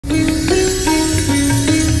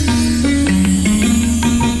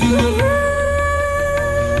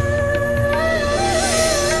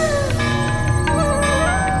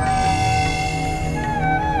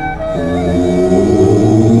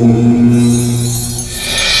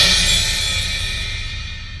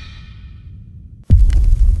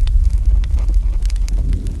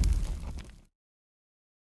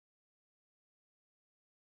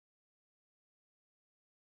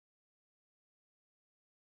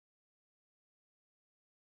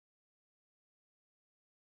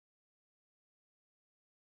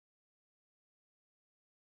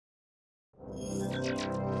What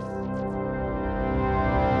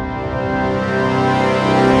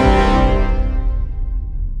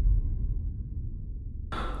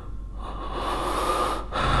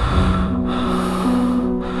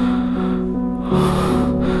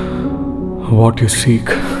you seek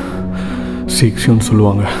seeks you ன்னு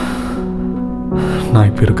சொல்லுவாங்க. நான்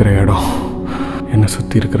இப்போ இருக்கிற இடம், என்னை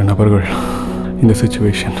சுற்றி இருக்கிற நபர்கள், இந்த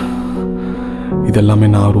சிச்சுவேஷன், இதெல்லாமே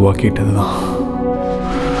நான் உருவாக்கிட்டது தான்.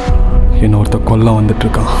 என்னை ஒருத்த கொல்ல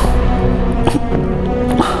வந்துட்டுருக்கான்.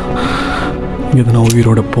 இங்கே நான்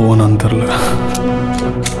உயிரோட போவேன்னு தெரில.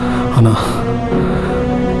 ஆனால்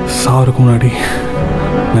சாருக்கு முன்னாடி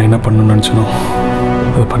நான் என்ன பண்ணணும்னு நினச்சனோ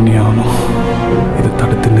அதை பண்ணி ஆகணும். இதை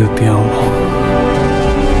தடுத்து நிறுத்தி ஆகணும்.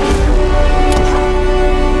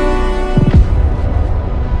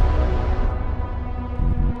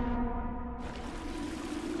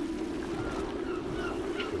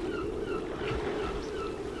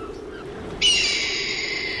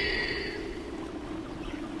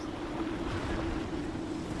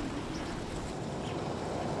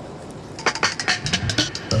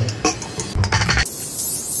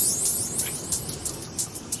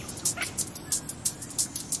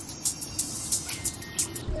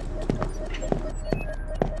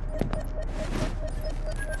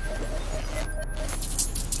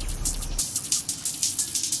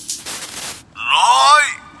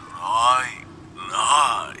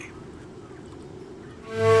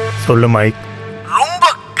 சொல்லு மைக். ரொம்ப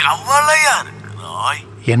கவலையா இருக்கு ராய்.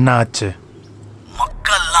 என்ன ஆச்சு?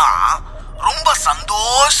 மக்கள்லாம் ரொம்ப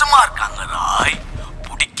சந்தோஷமா இருக்காங்க ராய்.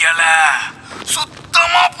 பிடிக்கல,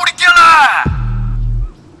 சுத்தமா பிடிக்கல.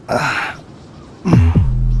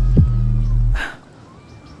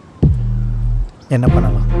 என்ன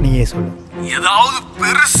பண்ணலாம் நீயே சொல்லு. ஏதாவது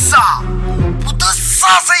பெருசா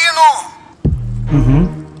புதுசா செய்யணும்.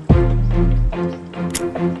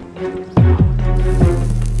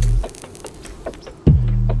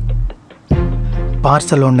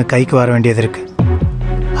 பார்சல் ஒன்று கைக்கு வர வேண்டியது இருக்கு.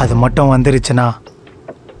 அது மட்டும் வந்துருச்சுன்னா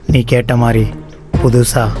நீ கேட்ட மாதிரி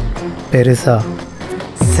புதுசாக பெருசாக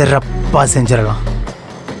சிறப்பாக செஞ்சிடலாம்.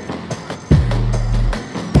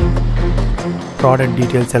 ப்ராடக்ட்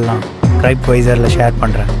டீட்டெயில்ஸ் எல்லாம் க்ரைப் வைசரில் ஷேர்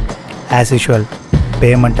பண்ணுறேன். ஆஸ் யூஷுவல்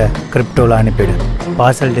பேமெண்ட்டை கிரிப்டோவில் அனுப்பிடு.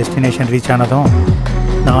 பார்சல் டெஸ்டினேஷன் ரீச் ஆனதும்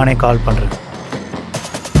நானே கால் பண்ணுறேன்.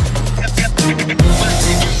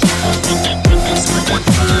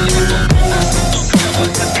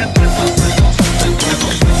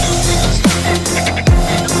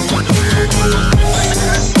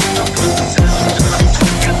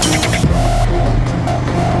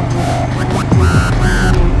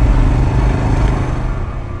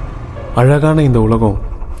 அழகான இந்த உலகம்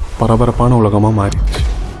பரபரப்பான உலகமாக மாறிடுச்சு.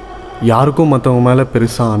 யாருக்கும் மற்றவங்க மேலே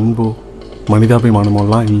பெருசாக அன்போ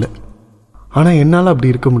மனிதாபிமானமோலாம் இல்லை. ஆனால் என்னால்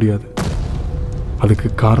அப்படி இருக்க முடியாது. அதுக்கு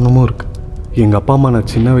காரணமும் இருக்குது. எங்கள் அப்பா அம்மா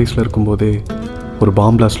நான் சின்ன வயசில் இருக்கும்போதே ஒரு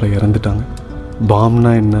பாம் பிளாஸ்டில் இறந்துட்டாங்க.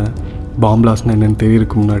 பாம்னா என்ன, பாம் பிளாஸ்ட்னா என்னன்னு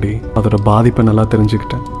தெரியறதுக்கு முன்னாடி அதோட பாதிப்பை நல்லா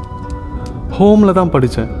தெரிஞ்சுக்கிட்டேன். ஹோமில் தான்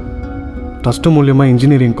படித்தேன். ட்ரஸ்ட்டு மூலியமாக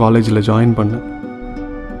இன்ஜினியரிங் காலேஜில் ஜாயின் பண்ணேன்.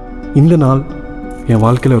 இந்த நாள் என்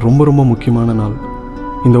வாழ்க்கையில் ரொம்ப ரொம்ப முக்கியமான நாள்.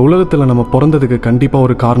 இந்த உலகத்தில் நம்ம பிறந்ததுக்கு கண்டிப்பாக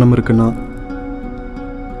ஒரு காரணம் இருக்குன்னா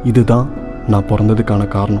இதுதான் நான் பிறந்ததுக்கான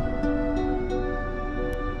காரணம்.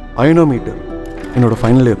 அயனோமீட்டர் என்னோடய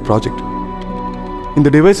ஃபைனல் இயர் ப்ராஜெக்ட்.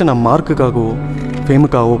 இந்த டிவைஸை நான் மார்க்குக்காகவோ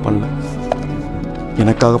ஃபேமுக்காகவோ பண்ணல,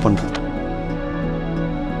 எனக்காக பண்ணுறேன்.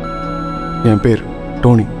 என் பேர்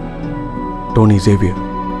Dhoni Xavier.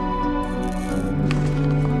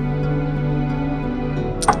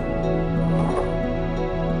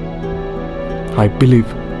 I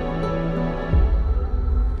believe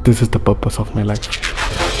this is the purpose of my life.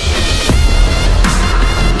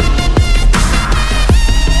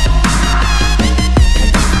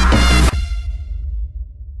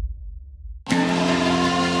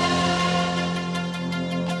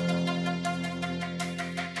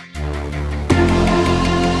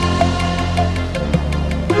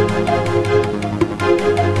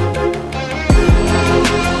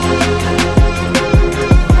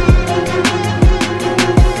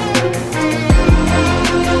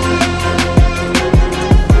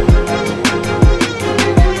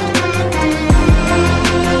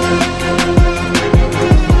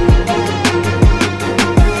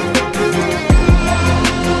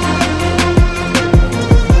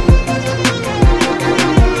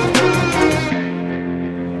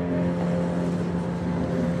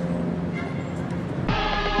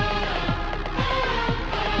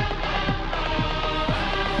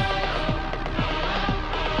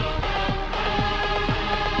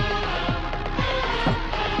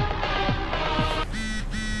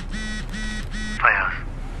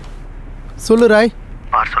 சொல்லு ராய்.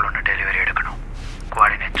 பார்சல் ஒன்று டெலிவரி எடுக்கணும்.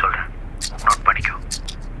 கோஆர்டினேட் சொல்கிறேன், நோட் பண்ணிக்கோ.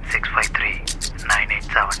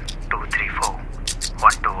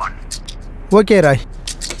 653987234121. ஓகே ராய்.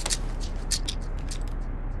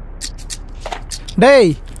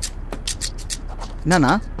 டேய்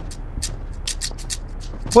என்னண்ணா?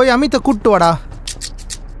 போய் அமித்தை கூப்பிட்டு வாடா.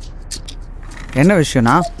 என்ன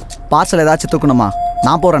விஷயம்ண்ணா? பார்சல் ஏதாச்சும் தூக்கணுமா?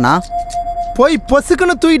 நான் போகிறேண்ணா. போய்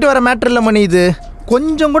பொசுக்குன்னு தூக்கிட்டு வர மேட்ரு இல்லை மணி. இது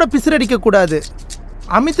கொஞ்சம் கூட பிசிறடிக்க கூடாது.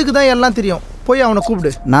 அமித்துக்கு தான் எல்லாம் தெரியும். போய் அவனை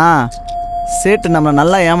கூப்பிடு. நான் சேட்டு நம்மளை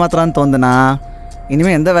நல்லா ஏமாத்துறான்னு தோந்துண்ணா.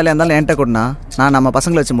 இனிமேல் எந்த வேலையாக இருந்தாலும் என்கிட்ட கொடுண்ணா. நான் நம்ம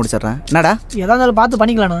பசங்களை வச்சு முடிச்சிடுறேன். என்னடா? எதா இருந்தாலும் பார்த்து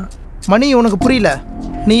பண்ணிக்கலாண்ணா. மணி உனக்கு புரியல.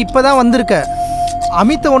 நீ இப்போ தான் வந்திருக்க.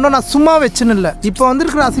 அமித்தை ஒன்றும் நான் சும்மா வச்சுன்னு இல்லை. இப்போ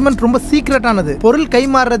வந்திருக்கிற அசைன்மெண்ட் ரொம்ப சீக்ரெட்டானது. பொருள் கை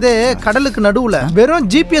மாறுறதே கடலுக்கு நடுவில். வெறும்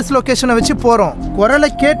ஜிபிஎஸ் லொக்கேஷனை வச்சு போகிறோம். குரலை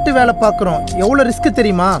கேட்டு வேலை பார்க்குறோம். எவ்வளோ ரிஸ்க்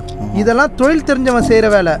தெரியுமா? இதெல்லாம் தொழில் தெரிஞ்சவன் செய்கிற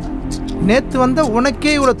வேலை. நேற்று வந்த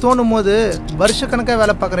உனக்கே இவ்வளோ தோணும் போது வருஷக்கணக்காக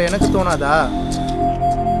வேலை பார்க்குற எனக்கு தோணாதா?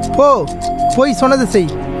 போய் சொன்னது செய்.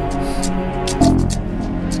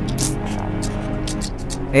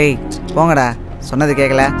 ஏய் போங்கடா, சொன்னது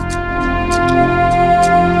கேட்கல.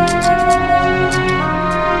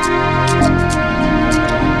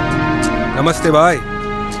 நமஸ்தே பாய்.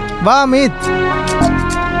 வா அமித்,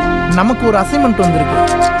 நமக்கு ஒரு அசைன்மெண்ட் வந்திருக்கு.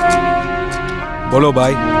 போலோ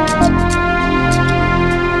பாய்.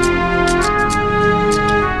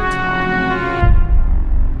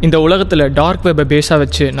 இந்த உலகத்தில் டார்க் வெப்பை பேஸாக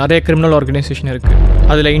வச்சு நிறைய கிரிமினல் ஆர்கனைசேஷன் இருக்குது.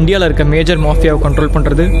 அதில் இந்தியாவில் இருக்க மேஜர் மாஃபியாவை கண்ட்ரோல்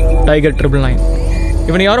பண்ணுறது டைகர் 999.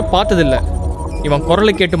 இவனை யாரும் பார்த்ததில்லை. இவன்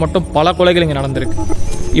குரலை கேட்டு மட்டும் பல கொலைகள் இங்கே நடந்திருக்கு.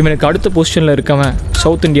 இவனுக்கு அடுத்த பொசிஷனில் இருக்கவன்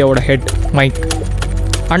சவுத் இந்தியாவோட ஹெட் மைக்.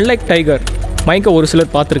 அன்லைக் டைகர், மைக்கை ஒரு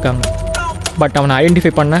சிலர் பார்த்துருக்காங்க. பட் அவனை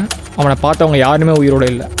ஐடென்டிஃபை பண்ண அவனை பார்த்தவங்க யாருமே உயிரோடு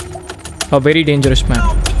இல்லை. A very dangerous man.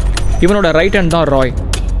 இவனோட ரைட் ஹேண்ட் தான் ராய்.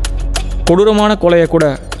 கொடூரமான கொலையை கூட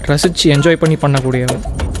ரசித்து என்ஜாய் பண்ணி பண்ணக்கூடியவன்.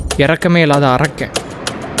 இறக்கமே இல்லாத அரக்க.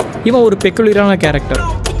 இவன் ஒரு பெக்குலரான கேரக்டர்.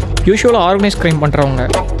 யூஸ்வலாக ஆர்கனைஸ் க்ரைம் பண்ணுறவங்க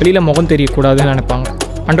வெளியில் முகம் தெரியக்கூடாதுன்னு நினைப்பாங்க.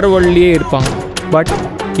 அண்டர்வேர்ல்ட்லேயே இருப்பாங்க. But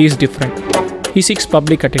he is different. He seeks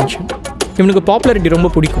public attention. இவனுக்கு பாப்புலாரிட்டி ரொம்ப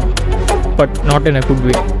பிடிக்கும். But not in a good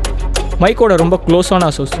way. மைக்கோட ரொம்ப க்ளோஸான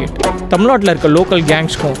அசோசியேட். தமிழ்நாட்டில் இருக்க லோக்கல்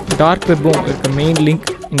கேங்ஸ்க்கும் டார்க் வெப்பும் இருக்க மெயின் லிங்க்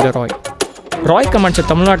இந்த ராய். ராய் கமாண்ட்ஸை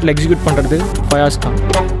தமிழ்நாட்டில் எக்ஸிக்யூட் பண்ணுறது ஃபயாஸ் கான்,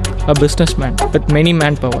 அ business man with many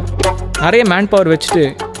man power. நிறைய மேன் பவர் வச்சுட்டு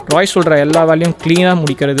ராய் சொல்கிற எல்லா வேலையும் க்ளீனாக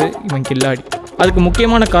முடிக்கிறது இவன் கில்லாடி. அதுக்கு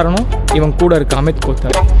முக்கியமான காரணம் இவன் கூட இருக்க அமித்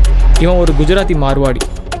கோத்தார். இவன் ஒரு குஜராத்தி மார்வாடி.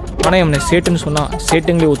 ஆனால் இவனை சேட்டுன்னு சொன்னால்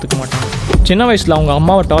சேட்டுங்களே ஒத்துக்க மாட்டாங்க. சின்ன வயசில் அவங்க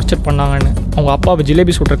அம்மாவை டார்ச்சர் பண்ணாங்கன்னு அவங்க அப்பாவை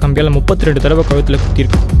ஜிலேபி சுட்டுற கம்பியால் 32 தடவை கழுத்தில்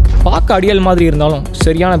குத்திருக்கு. பார்க்க அடியல் மாதிரி இருந்தாலும்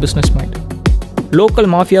சரியான பிஸ்னஸ் மைண்ட். லோக்கல்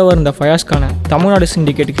மாஃபியாவாக இருந்த ஃபயாஸ் கானை தமிழ்நாடு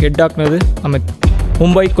சிண்டிகேட்டுக்கு ஹெட் ஆக்குனது அமித்.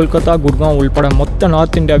 மும்பை, கொல்கத்தா, குர்காம் உள்பட மொத்த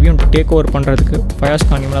நார்த் இந்தியாவையும் டேக் ஓவர் பண்ணுறதுக்கு ஃபயாஸ்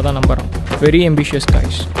கான் இவனை தான் நம்புகிறான். Very ambitious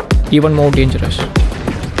guys, even more dangerous.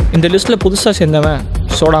 இந்த லிஸ்ட்டில் புதுசாக சேர்ந்தவன்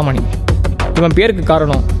சோடாமணி. இவன் பேருக்கு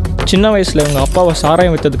காரணம் சின்ன வயசில் இவங்க அப்பாவை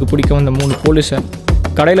சாராயம் விற்றதுக்கு பிடிக்க வந்த 3 போலீஸை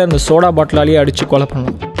கடையில் இருந்த சோடா பாட்டிலாலேயே அடித்து கொலை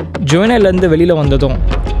பண்ணோம். ஜுவனைலேருந்து வெளியில் வந்ததும்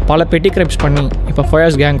பல பெட்டி கிரைப்ஸ் பண்ணி இப்போ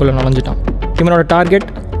ஃபயாஸ் கேங்குள்ளே நுழைஞ்சிட்டான். இவனோட டார்கெட்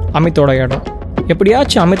அமித்தோட இடம்.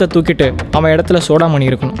 எப்படியாச்சும் அமித்தை தூக்கிட்டு அவன் இடத்துல சோடாமணி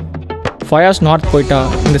இருக்கணும். ஃபயாஸ் நார்த் போயிட்டா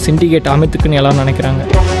இந்த சிண்டிகேட் அமித்துக்குன்னு எல்லோரும் நினைக்கிறாங்க.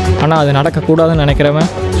 ஆனால் அது நடக்கக்கூடாதுன்னு நினைக்கிறவன்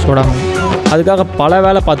சோடாமணி. அதுக்காக பல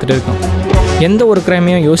வேலை பார்த்துட்டு இருக்கான். எந்த ஒரு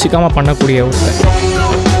கிரைமையும் யோசிக்காமல் பண்ணக்கூடிய ஒருத்தர்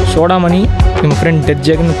சோடாமணி. இவன் ஃப்ரெண்ட் டெட்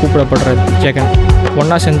ஜெகன் கூப்பிடப்படுற ஜெகன்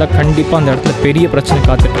ஒன்றா சேர்ந்தால் கண்டிப்பாக அந்த இடத்துல பெரிய பிரச்சனை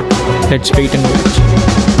காத்துட்டு. Let's wait and watch.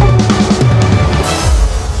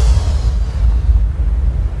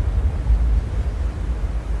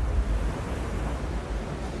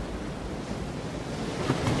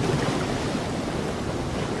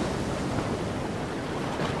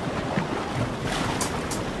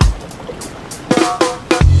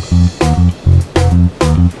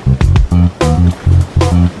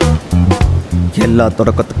 எல்லா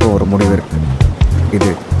தொடக்கத்துக்கும் ஒரு முடிவு இருக்கு. இது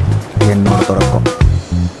என்னோட தொடக்கம்.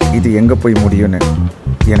 இது எங்கே போய் முடியும்னு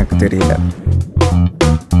எனக்கு தெரியல.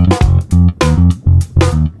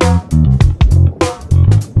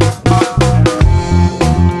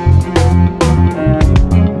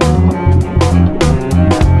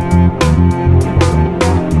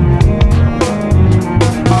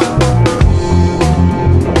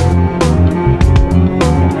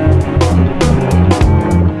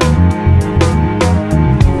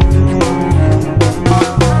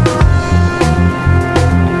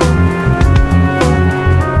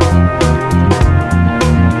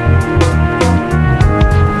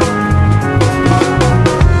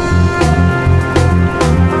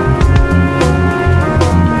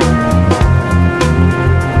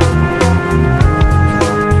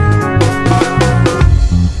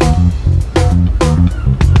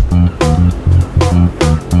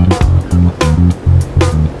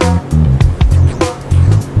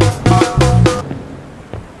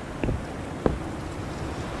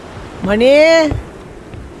 மணி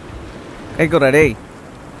கைக்குறா டேய்.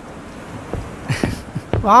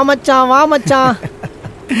 வா மச்சான்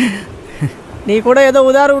நீ கூட ஏதோ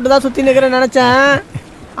உதார விட்டு தான் சுற்றி நிற்கிறேன்னு நினச்சேன்.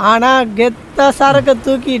 ஆனால் கெத்தா சரக்கை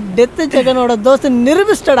தூக்கி டெத்து ஜெகனோட தோஸ்து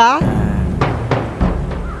நிரூபிச்சிட்டடா.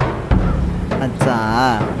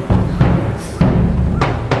 மச்சான்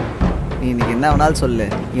நீ இன்னைக்கு என்ன வேணாலும் சொல்லு,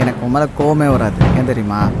 எனக்கு உன் மேலே கோவமே வராது. ஏன்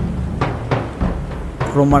தெரியுமா?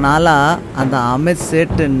 ரொம்ப நாளாக அந்த அமித்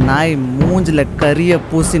சேட்டு நாய் மூஞ்சில் கரிய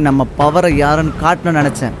பூசி நம்ம பவரை யாருன்னு காட்டணும்னு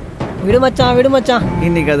நினச்சேன். விடு மச்சான்.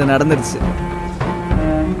 இன்னைக்கு அது நடந்துருச்சு.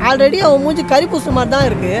 ஆல்ரெடி அவன் மூஞ்சி கறி பூசு மாதிரி தான்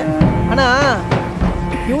இருக்கு. ஆனால்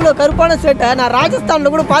இவ்வளோ கருப்பான சேட்டை நான்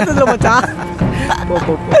ராஜஸ்தானில் கூட பார்த்ததில்ல மச்சான்.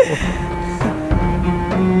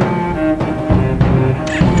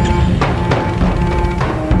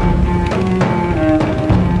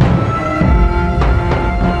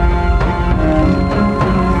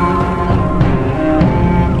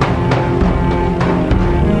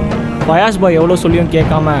 பயாஸ் பாய் எவ்வளோ சொல்லியும்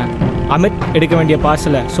கேட்காம அமித் எடுக்க வேண்டிய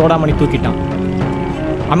பார்சலை சோடாமணி தூக்கிட்டான்.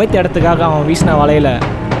 அமித் இடத்துக்காக அவன் வீசின வலையில்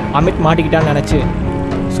அமித் மாட்டிக்கிட்டான்னு நினச்சி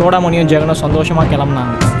சோடாமணியும் ஜெகனும் சந்தோஷமாக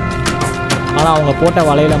கிளம்புனாங்க. ஆனால் அவங்க போட்ட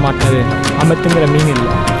வலையில் மாட்டினது அமித்துங்கிற மீன்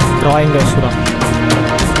இல்லை, டிராயிங்கிற சுறா.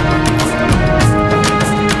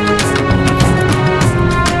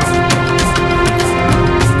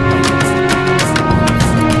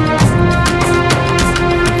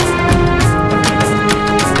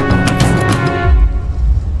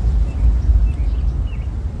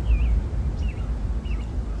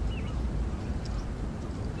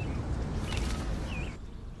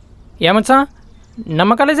 ஏமச்சான்,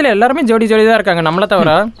 நம்ம காலேஜில் எல்லாருமே ஜோடி தான் இருக்காங்க, நம்மளை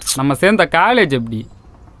தவிர. நம்ம சேர்ந்த காலேஜ் எப்படி?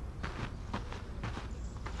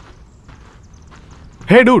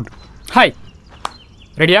 ஹே டூட். ஹாய்.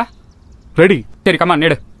 ரெடியா? ரெடி. சரி கமான்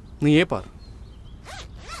நேடு. நீ ஏ பார்.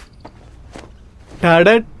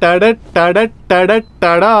 டட டட டட டட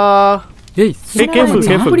டடா. ஏய் கேர்ஃபுல்.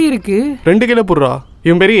 எப்படி இருக்கு? 2 கிலோ புர்ரா.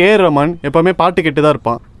 இவன் பேர் ஏ ரமான். எப்பவுமே பாட்டு கேட்டு தான்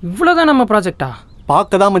இருப்பான். இவ்வளோதான் நம்ம ப்ராஜெக்டா?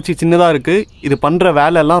 பார்க்க தான் மச்சி சின்னதாக இருக்குது. இது பண்ணுற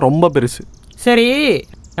வேலை எல்லாம் ரொம்ப பெருசு. சரி,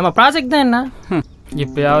 நம்ம ப்ராஜெக்ட் தான் என்ன?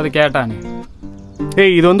 இப்போயாவது கேட்டானே.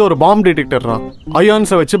 ஏய், இது வந்து ஒரு பாம் டிடெக்டர்ரா.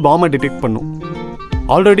 அயான்ஸை வச்சு பாம்பை டிடெக்ட் பண்ணும்.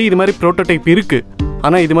 ஆல்ரெடி இது மாதிரி ப்ரோட்டோடைப் இருக்குது.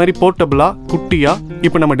 ஆனால் இது மாதிரி போர்ட்டபுளாக குட்டியாக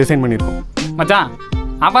இப்போ நம்ம டிசைன் பண்ணியிருக்கோம். மச்சான்,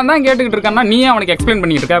 அவன் தான் கேட்டுக்கிட்டு இருக்கான்னா நீ அவனுக்கு எக்ஸ்பிளைன்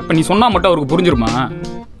பண்ணிட்டு இருக்க. இப்போ நீ சொன்னால் மட்டும் அவருக்கு புரிஞ்சிருமா?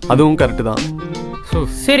 அதுவும் கரெக்டு தான்.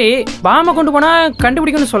 சரி, பாம்பை கொண்டு போனால்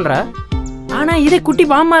கண்டுபிடிக்கணும்னு சொல்கிற. ஆனால் இதே குட்டி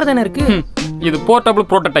பாம்பு மாதிரி தானே இருக்கு. இது போர்ட்டபிள்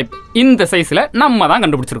ப்ரோட்டோடைப். இந்த சைஸில் நம்ம தான்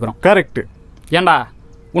கண்டுபிடிச்சிருக்கிறோம். கரெக்ட். ஏண்டா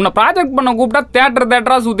உன்னை ப்ராஜெக்ட் பண்ண கூப்பிட்டா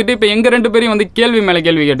தேட்டரா சுற்றிட்டு இப்போ எங்கள் 2 பேரையும் வந்து கேள்வி மேலே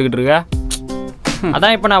கேள்வி கேட்டுக்கிட்டு இருக்க.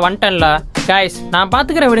 அதான் இப்போ நான் வந்துட்டேன்ல கைஸ், நான்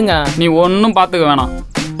பார்த்துக்கிறேன், விடுங்க. நீ ஒன்றும் பார்த்துக்க வேணாம்.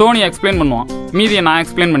 டோனி எக்ஸ்பிளைன் பண்ணுவான், மீதியை நான்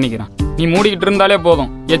எக்ஸ்பிளைன் பண்ணிக்கிறேன். நீ மூடிக்கிட்டு இருந்தாலே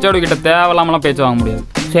போதும். ஹெச்ஓடி கிட்ட தேவையில்லாமலாம் பேச்சு வாங்க முடியாது.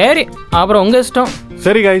 சரி, அப்புறம் உங்கள் இஷ்டம்.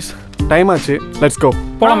 சரி கைஸ், டைம் ஆச்சு. Let's go.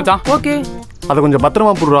 போலாம் மச்சான். ஓகே. அதை கொஞ்சம்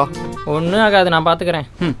பத்திரமா போடுறா. ஒன்றும் ஆகாது, நான் பார்த்துக்கிறேன்.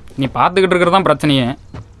 நீ பார்த்துக்கிட்டு இருக்கிறது தான் பிரச்சனையே.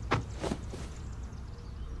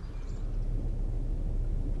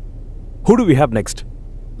 Who do we have next?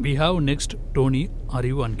 We have next Tony,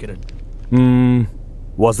 Ariv and Kiran.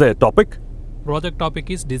 Was there a topic? Project topic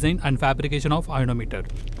is design and fabrication of ionometer.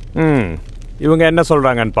 இவங்க என்ன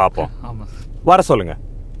சொல்றாங்கன்னு பாப்போம். ஆமா. வர சொல்லுங்க.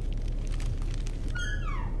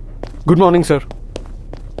 Good morning sir.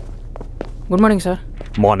 Good morning sir.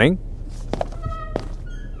 Morning.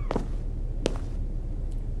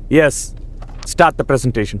 Yes, start the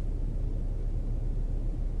presentation.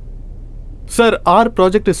 Sir, our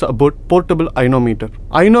project is about portable ionometer.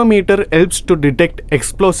 Ionometer helps to detect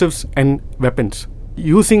explosives and weapons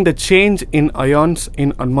using the change in ions in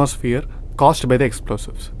atmosphere caused by the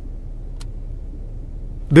explosives.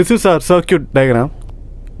 This is our circuit diagram.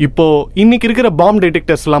 இப்போ இன்னைக்கு இருக்கிற bomb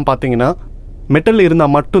டிடெக்டர்ஸ்லாம் பார்த்தீங்கன்னா metal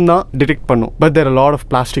இருந்தால் மட்டும்தான் detect பண்ணும். But there are lot of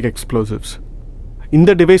plastic explosives.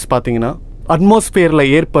 இந்த device பார்த்தீங்கன்னா அட்மாஸ்பியரில்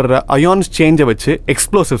ஏற்படுற அயான்ஸ் சேஞ்சை வச்சு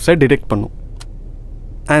எக்ஸ்ப்ளோசிவ்ஸை டிடெக்ட் பண்ணும்.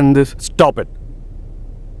 And this stop it.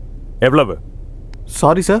 எவ்வளவு?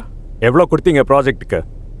 Sorry sir. எவ்வளோ கொடுத்தீங்க ப்ராஜெக்ட்டுக்கு?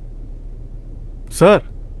 சார்,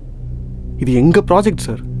 இது எங்கள் ப்ராஜெக்ட்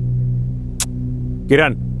சார்.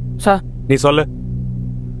 கிரண் சார், நீ சொல்லு.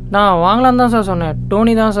 நான் வாங்கலான்னு தான் சார் சொன்னேன்.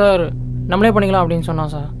 டோனி தான் சார் நம்மளே பண்ணிக்கலாம் அப்படின்னு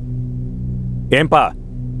சொன்னான் சார். ஏன்பா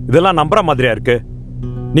இதெல்லாம் நம்புற மாதிரியா இருக்கு?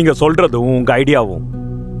 நீங்க சொல்றதும் உங்க ஐடியாவும்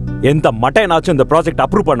எந்த மட்டையனாச்சும் இந்த ப்ராஜெக்ட்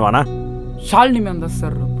அப்ரூவ் பண்ணுவானா? ஷாலினி மேம் தான்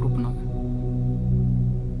சார் அப்ரூவ் பண்ணாங்க.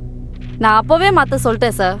 நான் அப்பவே மாத்த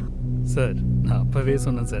சொல்லிட்டேன் சார். சார், நான் அப்பவே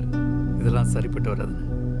சொன்னேன் சார், இதெல்லாம் சரிப்பட்டு வராது.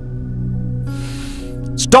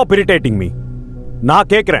 Stop irritating me.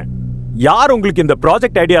 நான் கேக்குறேன், யார் உங்களுக்கு இந்த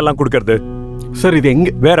ப்ராஜெக்ட் ஐடியா எல்லாம் கொடுக்கறது? சார், இது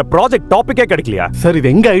எங்க வேற ப்ராஜெக்ட் டாபிக்கே கிடைக்கலையா? சார், இது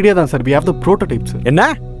எங்க ஐடியா தான் sir. we have the prototype sir. என்ன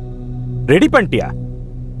ரெடி பண்ணிட்டியா?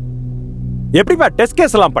 எப்படிப்பா டெஸ்ட்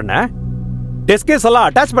கேஸ் எல்லாம் பண்ண? டெஸ்ட் கேஸ் எல்லாம்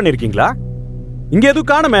அட்டாச் பண்ணிருக்கீங்களா? இங்க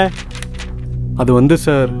எதுவும் காணுமே. அது வந்து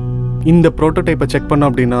சார், இந்த ப்ரோட்டோடைப்பை செக் பண்ணோம்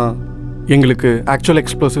அப்படின்னா எங்களுக்கு ஆக்சுவல்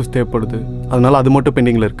எக்ஸ்ப்ளோசிவ்ஸ் தேவைப்படுது. அதனால அது மட்டும்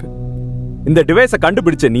பெண்டிங்கில் இருக்கு. இந்த டிவைஸை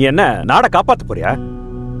கண்டுபிடிச்சு நீ என்ன நாட காப்பாத்த போறியா?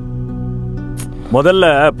 முதல்ல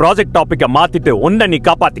ப்ராஜெக்ட் டாபிக்கை மாத்திட்டு ஒன்ன நீ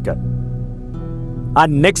காப்பாத்திக்க.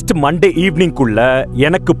 நெக்ஸ்ட் மண்டே ஈவினிங்குள்ள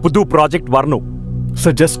எனக்கு புது ப்ராஜெக்ட் வரணும்.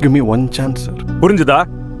 Sir just give me one chance sir. புரிஞ்சுதா?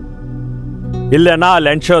 இல்லனா I'll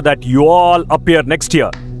ensure that you all appear next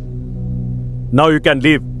year. Now you can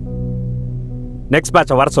leave. Next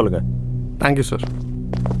batch வர சொல்லுங்க. Thank you sir.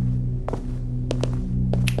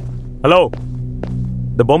 ஹலோ,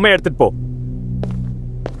 இந்த பொம்மையை எடுத்துட்டு போ.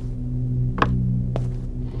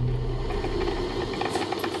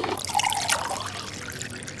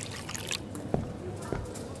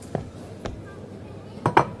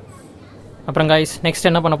 அப்புறம் கைஸ் நெக்ஸ்ட்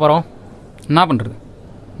என்ன பண்ண போகிறோம்? என்ன பண்ணுறது,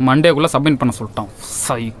 மண்டேக்குள்ளே சப்மிட் பண்ண சொல்லிட்டான்.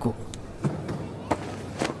 சைக்கோ,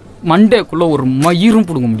 மண்டேக்குள்ளே ஒரு மயிரும்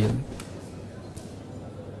பிடுங்க முடியாது.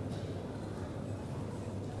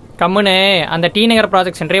 கம்முன்னு அந்த டி நகர்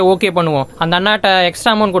ப்ராஜெக்ட் சென்டரே ஓகே பண்ணுவோம். அந்த அண்ணாட்ட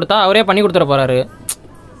எக்ஸ்ட்ரா அமௌண்ட் கொடுத்தா அவரே பண்ணி கொடுத்துட போகிறாரு.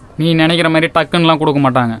 நீ நினைக்கிற மாதிரி டக்குன்னெலாம் கொடுக்க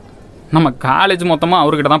மாட்டாங்க. நம்ம காலேஜ் மொத்தமாக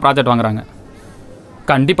அவர்கிட்ட தான் ப்ராஜெக்ட் வாங்குறாங்க.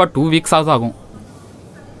 கண்டிப்பாக 2 weeks ஆகும்.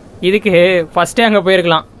 இதுக்கு ஃபஸ்ட்டே அங்கே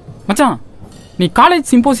போயிருக்கலாம். மச்சான், நீ காலேஜ்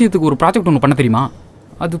சிம்போசியத்துக்கு ஒரு ப்ராஜெக்ட் ஒன்று பண்ண தெரியுமா?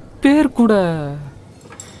 அது பேர் கூட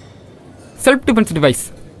செல்ஃப் டிஃபென்ஸ் டிவைஸ்.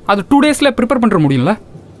 அது 2 days ப்ரிப்பேர் பண்ணுற முடியும்ல?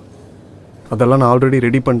 அதெல்லாம் நான் ஆல்ரெடி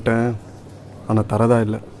ரெடி பண்ணிட்டேன். ஆனால் தரதா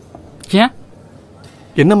இல்லை. ஏன்?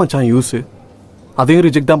 என்ன மச்சான் யூஸு? அதையும்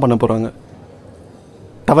ரிஜெக்ட் தான் பண்ண போகிறாங்க.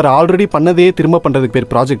 தவிர ஆல்ரெடி பண்ணதே திரும்ப பண்ணுறதுக்கு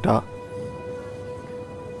பேர் ப்ராஜெக்டா?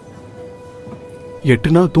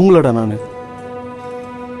 8 நாள் தூங்கலடா நான்.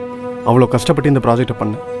 அவ்வளோ கஷ்டப்பட்டு இந்த ப்ராஜெக்டை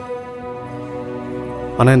பண்ணேன்.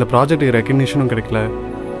 ஆனால் இந்த ப்ராஜெக்ட்டுக்கு ரெக்கக்னிஷனும் கிடைக்கல,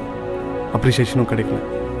 அப்ரிசியேஷனும் கிடைக்கல.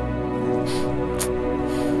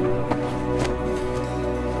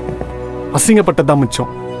 அசிங்கப்பட்டதான்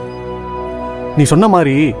மிச்சம். நீ சொன்ன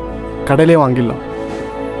மாதிரி கடையிலே வாங்கிடலாம்.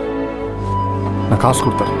 நான் காசு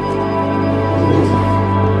கொடுத்தேன்.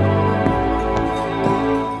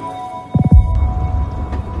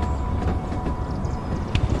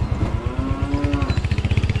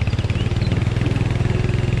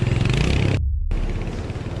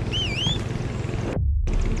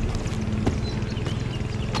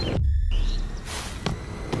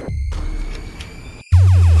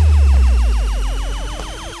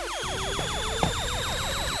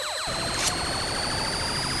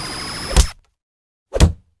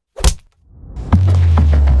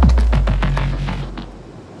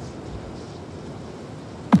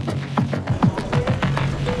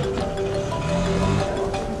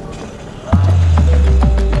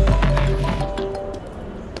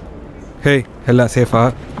 ஹே, எல்லாம் சேஃபா?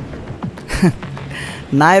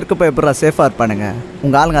 நான் இருக்கப்போ எப்படா சேஃபாக இருப்பானுங்க?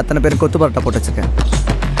 உங்கள் ஆளுங்க அத்தனை பேர் கொத்து பரோட்டா போட்டு வச்சுருக்கேன்.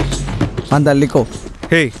 அந்த அள்ளிக்கோ.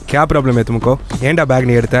 ஹே, கே ப்ராப்ளம் ஏற்றுமுக்கோ? ஏன்டா பேக்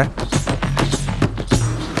நீ எடுத்த?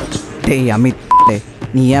 டேய் அமித், டேய்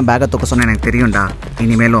நீ ஏன் பேக்கை தூக்க சொன்ன எனக்கு தெரியும்டா.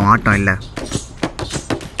 இனிமேலும் ஆட்டம் இல்லை.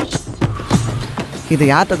 இது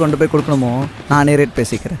யார்கிட்ட கொண்டு போய் கொடுக்கணுமோ நானே ரேட்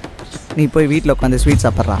பேசிக்கிறேன். நீ போய் வீட்டில் உட்காந்து ஸ்வீட்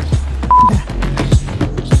சாப்பிட்றா.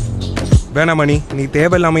 வேணாமணி, நீ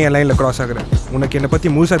தேவையில்லாமல் என் லைனில் க்ராஸ் ஆகுற. உனக்கு என்னை பற்றி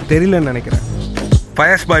முழுசாக தெரியலன்னு நினைக்கிறேன்.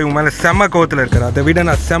 ஃபயர்ஸ் பாய் உன் மேலே செம்ம கோவத்தில் இருக்கிற. அதை விட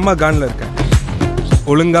நான் செம்ம கானில் இருக்கேன்.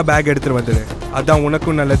 ஒழுங்காக பேக் எடுத்துகிட்டு வந்துடு. அதான்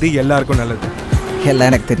உனக்கும் நல்லது, எல்லாருக்கும் நல்லது. எல்லாம்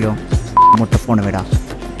எனக்கு தெரியும். முட்டை ஃபோனை விடா.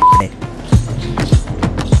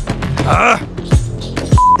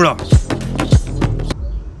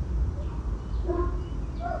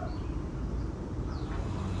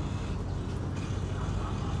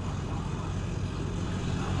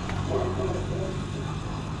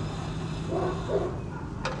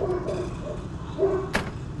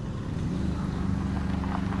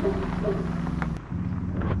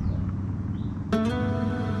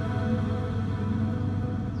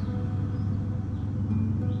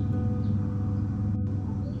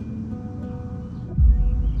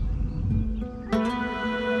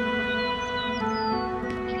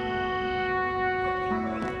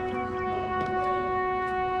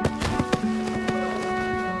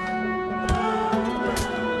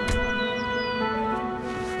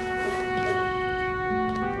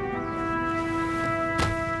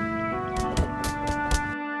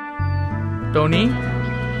 டோனி,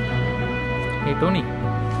 ஏ டோனி,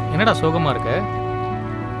 என்னடா சோகமா இருக்க?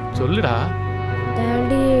 சொல்லுடா.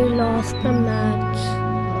 Daddy lost the match.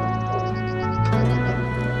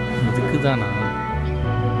 இதுக்குதானா?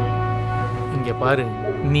 இங்க பாரு,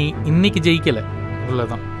 நீ இன்னைக்கு ஜெயிக்கல,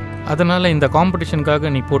 அவ்வளோதான். அதனால இந்த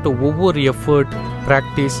காம்படிஷனுக்காக நீ போட்ட ஒவ்வொரு எஃபர்ட்,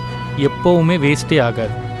 ப்ராக்டிஸ் எப்போவுமே வேஸ்ட்டே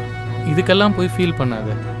ஆகாது. இதுக்கெல்லாம் போய் ஃபீல் பண்ணாத.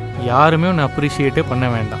 யாருமே உன்னை அப்ரிஷியேட்டே பண்ண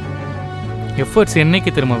வேண்டாம். எஃபர்ட்ஸ்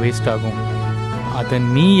என்னைக்கு திரும்ப வேஸ்ட் ஆகும்? அதை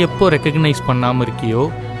நீ எப்போ ரெக்கக்னைஸ் பண்ணாமல் இருக்கியோ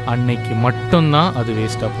அன்னைக்கு மட்டும்தான் அது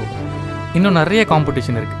வேஸ்ட்டாக போகும். இன்னும் நிறைய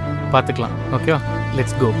காம்படிஷன் இருக்குது, பார்த்துக்கலாம். ஓகேவா?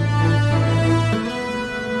 Let's go.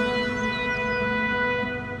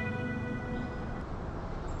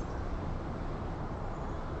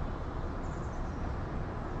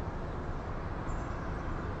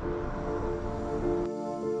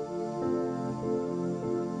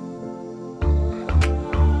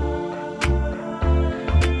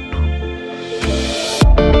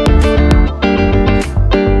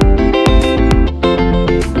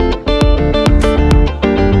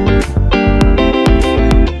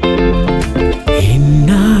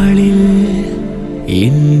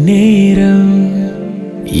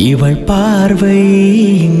 பார்வை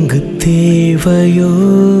இங்கு தேவையோ,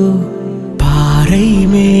 பாறை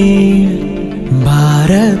மேல்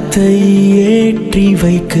பாரத்தை ஏற்றி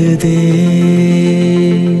வைக்குதே.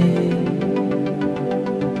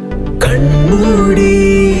 கண்மூடி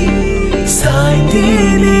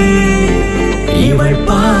சாய்ந்தேனே, இவள்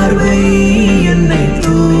பார்வை என்னை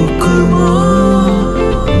தூக்குமோ.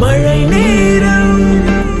 மழை நேரம்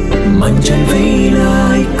மஞ்சள்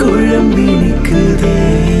வெயிலாய் குழம்பி நிற்குதே.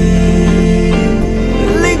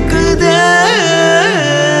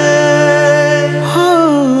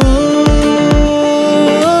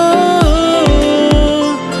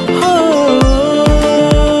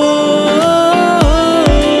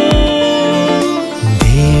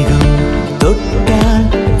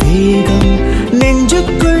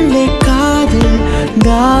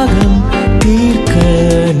 தாகம் தீர்க்க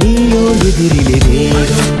நீயோ எதிரிலே.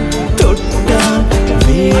 வேகம் தொட்டால்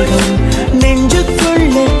வேகம்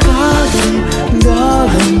நெஞ்சுக்குள்ள காதல்,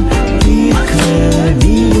 தாகம் தீர்க்க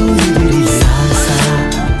நீயோ எதிரிலே. சாசா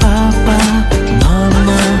பாப்பா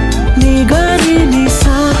மாமா நிகரி நீ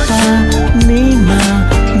சாப்பா நீமா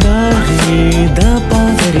தாரே தப்பா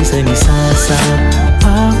கரி சனி. சாசா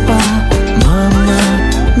பாப்பா மாமா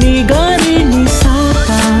நிகரி நீ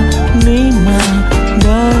சாப்பா நீமா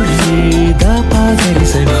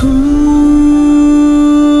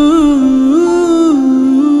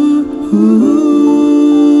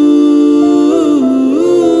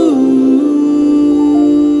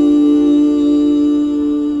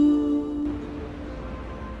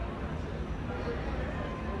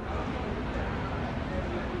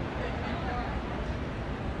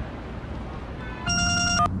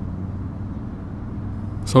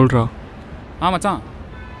சொல்றா. மச்சான்,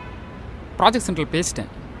 ப்ராஜெக்ட் சென்டரில்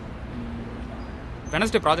பேசிட்டேன்.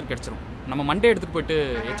 வெனஸ்டே ப்ராஜெக்ட் கிடச்சிரும். நம்ம மண்டே எடுத்துகிட்டு போயிட்டு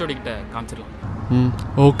ஹெச்ஓடி கிட்ட காமிச்சிடலாம்.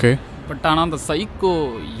 ஓகே. பட் ஆனால் அந்த சைக்கோ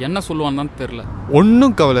என்ன சொல்லுவான்னு தான் தெரில.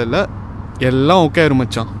 ஒன்றும் கவலை இல்லை, எல்லாம் ஓகே ஆயிரும்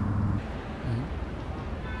மச்சான்.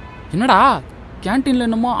 என்னடா கேன்டீனில்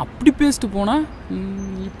என்னமோ அப்படி பேசிட்டு போனேன்,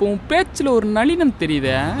 இப்போ உன் பேச்சில் ஒரு நளினம்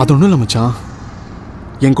தெரியுதே. அது ஒன்றும் இல்லை மச்சான்,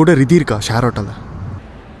 என் கூட ரிதி இருக்கா ஷேர் ஹோட்டலில்.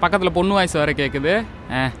 பக்கத்தில் பொண்ணு வாய்ஸ் வேற கேட்குது.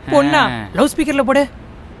 பொண்ணா? லவுட் ஸ்பீக்கரில் போடு.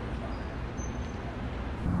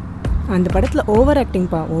 அந்த படத்தில் ஓவர்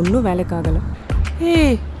ஆக்டிங்ப்பா, ஒன்றும் வேலைக்காகல.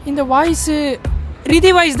 ஏய், இந்த வாய்ஸு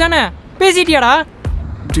ரிதி வாய்ஸ் தானே? பேசிட்டியாடா?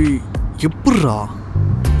 எப்பட்றா?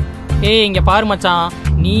 ஏய், இங்கே பாரு மச்சான்,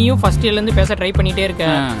 நீயும் ஃபர்ஸ்ட் இயர்லேருந்து பேச ட்ரை பண்ணிகிட்டே இருக்க.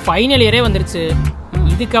 ஃபைனல் இயரே வந்துருச்சு.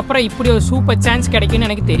 இதுக்கப்புறம் இப்படி ஒரு சூப்பர் சான்ஸ் கிடைக்குன்னு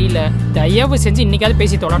எனக்கு தெரியல. தயவு செஞ்சு இன்னைக்காவது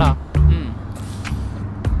பேசி தொலைடா.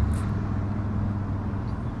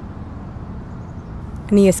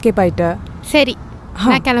 நீ எஸ்கேப் ஆயிட்ட. சரி,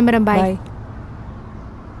 நான் கிளம்புறேன். பாய்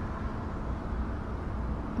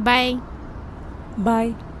பாய்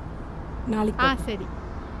பாய். நாளைக்கு. சரி.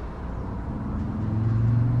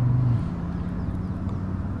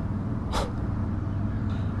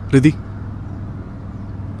 ரிதி,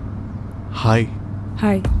 ஹாய்.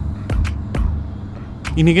 ஹாய்.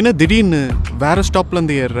 இன்னைக்கு என்ன திடீர்னு வேற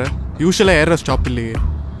ஸ்டாப்லேருந்து ஏறுற? யூஸ்வலாக ஏறுற ஸ்டாப் இல்லையே.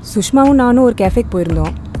 சுஷ்மாவும் நானும் ஒரு கேஃபேக்கு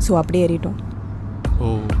போயிருந்தோம், ஸோ அப்படியே ஏறிட்டோம்.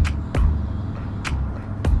 ஓ,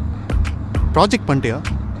 ப்ராஜெக்ட் பண்ணிட்டியா?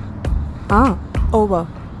 ஓவா,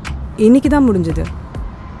 இன்னைக்கு தான் முடிஞ்சது.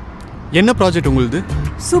 என்ன ப்ராஜெக்ட் உங்களுது?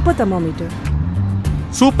 Super thermometer.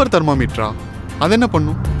 சூப்பர் தெர்மாமீட்டரா? அது என்ன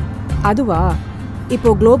பண்ணும்? அதுவா,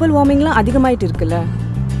 இப்போது குளோபல் வார்மிங்லாம் அதிகமாகிட்டு இருக்குல்ல,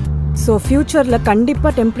 ஸோ ஃப்யூச்சரில்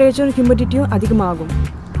கண்டிப்பாக டெம்பரேச்சரும் ஹியூமிடிட்டியும் அதிகமாகும்.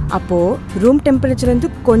 அப்போது ரூம்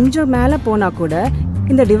டெம்பரேச்சர்லேருந்து கொஞ்சம் மேலே போனால் கூட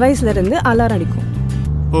இந்த டிவைஸ்லேருந்து அலாரம் அடிக்கும்.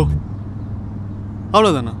 ஓ,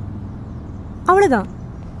 அவ்வளோதானா? அவ்வளோதான்.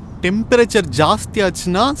 டெம்பரேச்சர் ஜாஸ்தி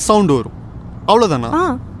ஆச்சுன்னா சவுண்ட் வரும், அவ்வளோதானா?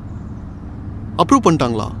 அப்ரூவ்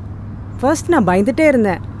பண்ணிட்டாங்களா? ஃபர்ஸ்ட் நான் பயந்துட்டே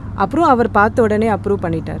இருந்தேன், அப்புறம் அவர் பார்த்த உடனே அப்ரூவ்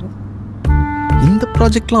பண்ணிட்டாரு. இந்த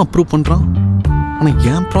ப்ராஜெக்ட்லாம் அப்ரூவ் பண்ணுறான், ஆனால்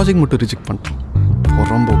என் ப்ராஜெக்ட் மட்டும் ரிஜெக்ட் பண்ணிட்டான்.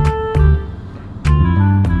 ரொம்ப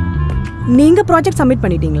நீங்க ப்ராஜெக்ட் சப்மிட்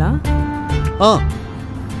பண்ணிட்டீங்களா?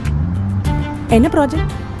 என்ன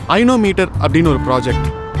ப்ராஜெக்ட்? ஐனோமீட்டர் அப்படின்னு ஒரு ப்ராஜெக்ட்.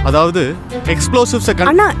 அதாவது எக்ஸ்ப்ளோசிவ்ஸ்.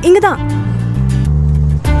 அண்ணா இங்க தான்.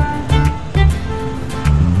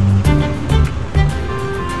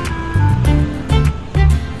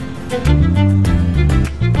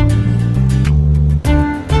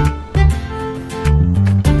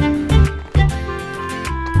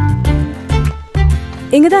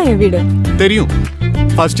 இங்க தான் என் வீடு. தெரியும்,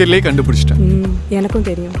 ஃபர்ஸ்ட் இயர்லயே கண்டுபிடிச்சிட்டேன். எனக்கும்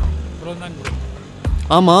தெரியும்.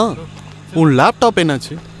 ஆமா, உன் லேப்டாப்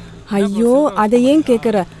என்னாச்சு? ஐயோ, அதை ஏன்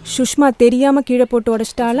கேட்குற? சுஷ்மா தெரியாம கீழே போட்டு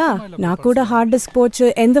உடச்சிட்டாளா? நான் கூட ஹார்ட் டிஸ்க் போச்சு,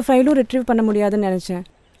 எந்த ஃபைலும் ரிட்ரீவ் பண்ண முடியாதுன்னு நினைச்சேன்.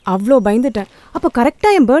 அவ்வளோ பயந்துட்டேன். அப்போ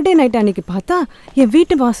கரெக்டாக என் பர்த்டே நைட் அன்னைக்கு பார்த்தா என்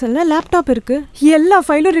வீட்டு வாசலில் லேப்டாப் இருக்கு. எல்லா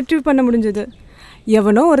ஃபைலும் ரிட்ரீவ் பண்ண முடிஞ்சது.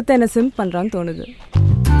 எவனோ ஒருத்தன் என்ன சிம் பண்ணுறான்னு தோணுது.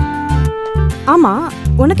 ஆமா,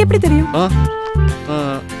 உனக்கு எப்படி தெரியும்?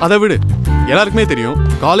 அதை விடு, எல்லாருக்குமே தெரியும்,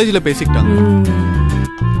 காலேஜில் பேசிக்கிட்டாங்க.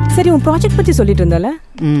 சரி, உன் ப்ராஜெக்ட் பற்றி சொல்லிட்டு இருந்தால?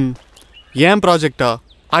 ஏன் ப்ராஜெக்டா?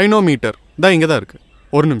 ஐனோமீட்டர் தான் இங்கே தான் இருக்கு.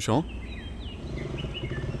 ஒரு நிமிஷம்.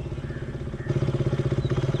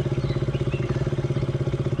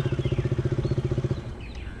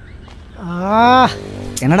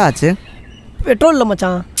 என்னடா ஆச்சு? பெட்ரோல் இல்லை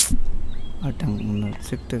மச்சான்.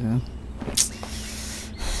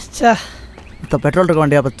 இப்போ பெட்ரோல் இருக்க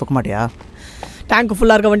வண்டியை பார்த்து தூக்க மாட்டியா? டேங்க்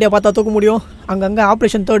ஃபுல்லாக இருக்க வண்டியை பார்த்தா தூக்க முடியும். அங்கங்கே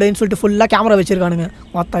ஆப்ரேஷன் தேர்டுன்னு சொல்லிட்டு ஃபுல்லாக கேமரா வச்சுருக்கானுங்க.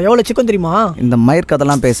 மொத்தம் எவ்வளோ சிக்கன் தெரியுமா? இந்த மயிர்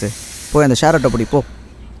கதெல்லாம் பேசு. போய் அந்த ஷேர் ஆட்டோ படி போ.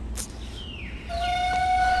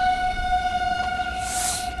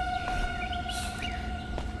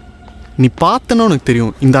 நீ பார்த்தனோ எனக்கு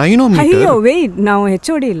தெரியும் இந்த ஐனோமீட்டர். ஐயோ வெயிட், நான்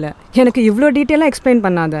ஹெச்ஓடி இல்லை. எனக்கு இவ்வளோ டீட்டெயிலாக எக்ஸ்பிளைன்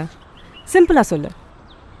பண்ணாத. சிம்பிளாக சொல்லு.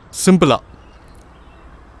 சிம்பிளா?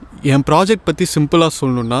 என் ப்ராஜெக்ட் பற்றி சிம்பிளாக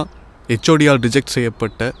சொல்லணுன்னா, ஹெச்ஓடியால் ரிஜெக்ட்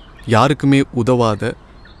செய்யப்பட்ட, யாருக்குமே உதவாத,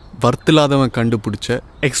 வர்த்தில்லாதவன் கண்டுபிடிச்ச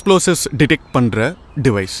எக்ஸ்ப்ளோசிவ்ஸ் டிடெக்ட் பண்ணுற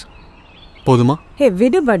டிவைஸ். போதுமா? ஹே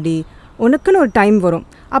விடு படி, உனக்குன்னு ஒரு டைம் வரும்.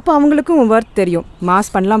 அப்போ அவங்களுக்கும் உன் ஒர்க் தெரியும்.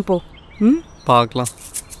 மாஸ் பண்ணலாம் போ. பார்க்கலாம்.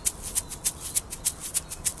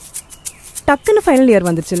 டக்குன்னு ஃபைனல் இயர்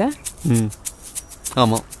வந்துச்சுல?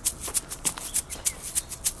 ஆமாம்.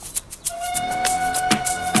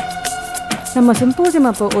 நம்ம சிம்போசியம்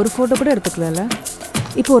அப்போ ஒரு ஃபோட்டோ கூட எடுத்துக்கல.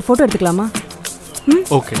 இப்போ ஒரு ஃபோட்டோ எடுத்துக்கலாமா?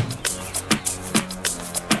 ஓகே.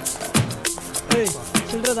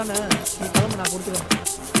 சில்லற தானே, நீ கிளம்பு, நான் கொடுத்துக்கிறேன்.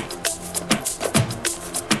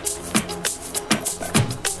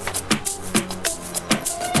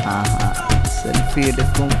 செல்ஃபி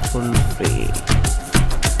எடுக்கும் ஃபுல் ஃப்ரீ.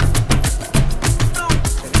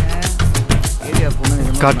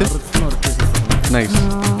 காட்டு. நைஸ்.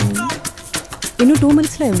 இன்னும் 2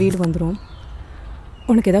 மினிட்ஸில் என் வீடு வந்துடும்.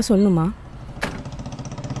 உனக்கு எதாவது சொல்லணுமா?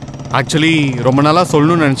 ஆக்சுவலி ரொம்ப நாளாக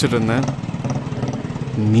சொல்லணும்னு நினச்சிட்டு இருந்தேன்,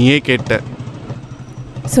 நீயே கேட்ட.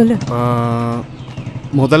 சொல்லு.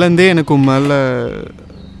 முதலேருந்தே எனக்கு உன் மேலே.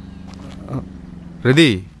 ரெடி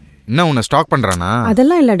என்ன உன்னை ஸ்டாக் பண்ணுறானா?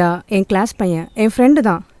 அதெல்லாம் இல்லைடா, என் கிளாஸ் பையன், என் ஃப்ரெண்டு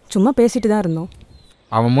தான். சும்மா பேசிட்டு தான் இருந்தோம்.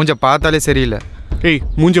 அவன் மூஞ்ச பார்த்தாலே சரியில்லை. ஏய்,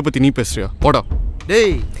 மூஞ்ச பற்றி நீ பேசுறியா? போடா.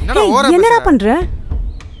 டேய், என்னடா பண்ற?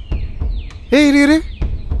 ஏய் இரு,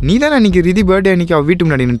 நீ தானே அன்றைக்கி ரிதி பர்த்டே அன்றைக்கி அவள் வீட்டு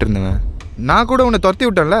முன்னாடி நின்றுட்டு இருந்தவன். நான் கூட உன்னை துரத்தி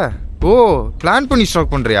விட்டேன்ல. ஓ, பிளான் பண்ணி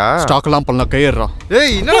ஸ்டாக் பண்ணுறியா? ஸ்டாக்லாம் பண்ணலாம், கையேறா.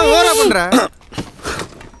 ஏய், என்னடா ஓவரா பண்ற?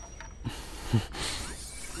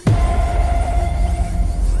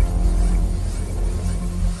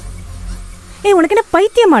 ஏய், உனக்கு என்ன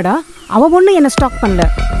பைத்தியமாடா? அவ ஒன்றும் என்ன ஸ்டாக் பண்ணல.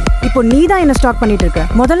 இப்போ நீ தான் என்ன ஸ்டாக் பண்ணிட்டு இருக்க.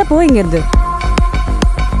 முதல்ல போ இங்க இருந்து.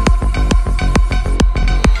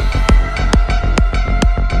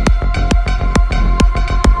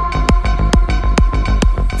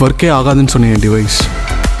 ஒர்க்கே ஆகாதுன்னு சொன்ன என் டிவைஸ்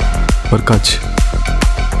ஒர்க் ஆச்சு.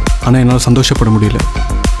 ஆனால் என்னால் சந்தோஷப்பட முடியல.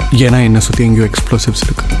 ஏன்னா என்னை சுற்றி எங்கேயோ எக்ஸ்ப்ளோசிவ்ஸ்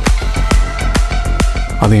இருக்கு.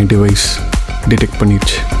 அதை என் டிவைஸ் டிடெக்ட்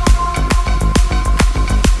பண்ணிடுச்சு.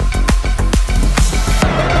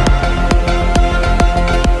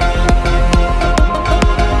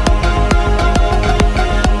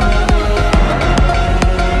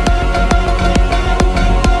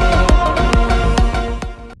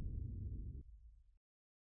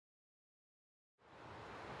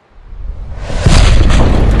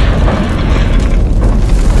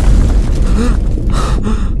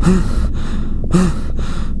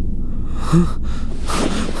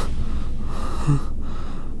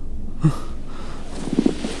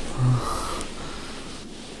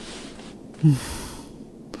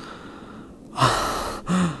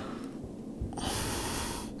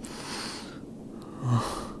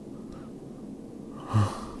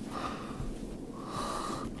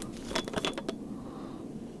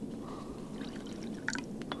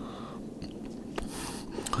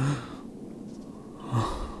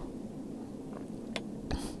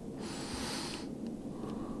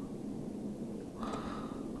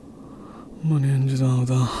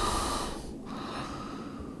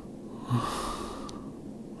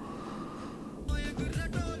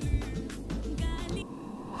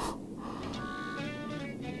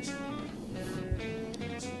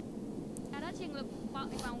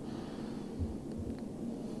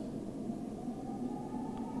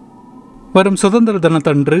 வரும் சுதந்திர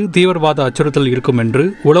தினத்தன்று தீவிரவாத அச்சுறுத்தல் இருக்கும் என்று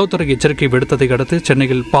உளவுத்துறை எச்சரிக்கை விடுத்ததை அடுத்து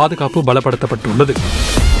சென்னையில் பாதுகாப்பு பலப்படுத்தப்பட்டுள்ளது.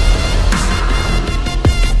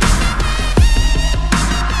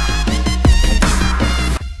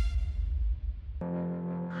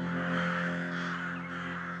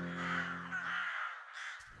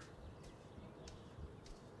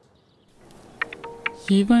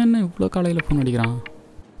 இவன் என்ன இவ்வளோ காலையில் ஃபோன் அடிக்கிறான்?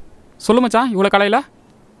 சொல்லு மச்சான், இவ்வளோ காலையில்?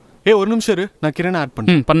 ஒரு நிமிஷம் இரு, நான் கிரண் ஆட்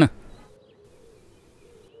பண்ணு. பண்ணு.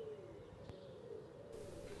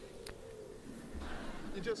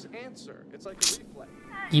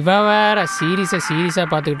 இவன் வேற சீரியஸாக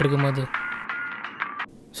பார்த்துக்கிட்டு இருக்கும்போது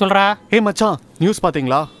சொல்கிறா. மச்சான், நியூஸ்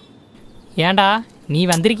பார்த்தீங்களா? ஏன்டா நீ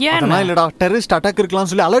வந்திருக்கியா? இல்லடா, டெரரிஸ்ட் அட்டாக்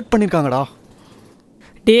இருக்கலாம்னு சொல்லி அலர்ட் பண்ணியிருக்காங்கடா.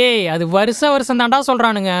 டேய், அது வருஷம் தான்டா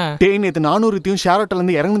சொல்கிறானுங்க. டேய், நேற்று 400 ஷேர்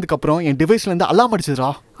ஆட்டோலேருந்து இறங்கினதுக்கு அப்புறம் என் டிவைஸ்லேருந்து அலாம் அடிச்சதுடா.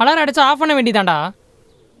 அலாரம் அடிச்சு ஆஃப் பண்ண வேண்டியதாண்டா.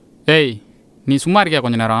 ஏய், நீ சும்மா இருக்கியா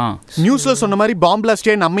கொஞ்ச நேரம்? நியூஸில் சொன்ன மாதிரி பாம்பு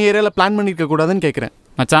பிளாஸ்டே நம்ம ஏரியாவில் பிளான் பண்ணியிருக்க கூடாதுன்னு கேட்குறேன்.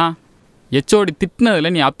 மச்சான், எச்சோடி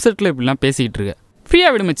திட்டினதில் நீ அப்செட்டில் இப்படிலாம் பேசிக்கிட்டு இருக்க.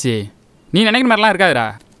 ஃப்ரீயாக விடு மச்சி. நீ நினைக்கிற மாதிரிலாம் இருக்காதுடா.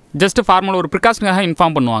 ஜஸ்ட் ஃபார்மல் ஒரு ப்ரிகாஷனுக்காக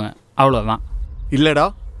இன்ஃபார்ம் பண்ணுவாங்க, அவ்வளோதான். இல்லைடா,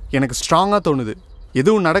 எனக்கு ஸ்ட்ராங்காக தோணுது.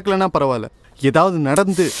 எதுவும் நடக்கலைன்னா பரவாயில்ல, ஏதாவது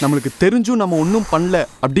நடந்து நம்மளுக்கு தெரிஞ்சும் நம்ம ஒன்றும் பண்ணல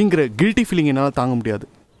அப்படிங்கிற கில்ட்டி ஃபீலிங் என்னால் தாங்க முடியாது.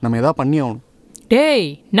 நம்ம எதாவது பண்ணி ஆகணும். டேய்,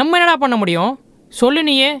 நம்ம என்னடா பண்ண முடியும் சொல்லு?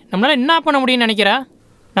 நீயே நம்மளால என்ன பண்ண முடியும்னு நினைக்கிற?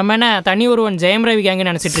 நம்ம என்ன தனி ஒருவன் ஜெயம் ரவி கேங்க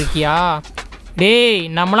நினச்சிட்டு இருக்கியா? டேய்,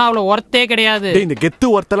 நம்மளாம் அவ்வளோ ஒர்த்தே கிடையாது. இந்த கெத்து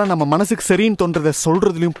ஒர்த்தெல்லாம் நம்ம மனசுக்கு சரின்னு தோன்றதை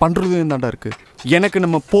சொல்கிறதுலையும் பண்ணுறதுலையும் தாண்டா இருக்குது. எனக்கு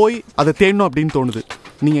நம்ம போய் அதை தேடணும் அப்படின்னு தோணுது.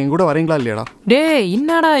 நீங்கள் என் கூட வரீங்களா இல்லையாடா? டேய்,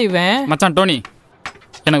 என்னடா இவன்? மச்சான் டோனி,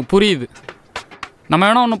 எனக்கு புரியுது. நம்ம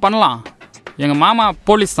வேணா ஒன்று பண்ணலாம். எங்கள் மாமா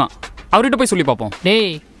போலீஸ் தான், அவர்கிட்ட போய் சொல்லி பார்ப்போம். டேய்,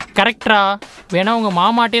 கரெக்டா? வேணா உங்கள்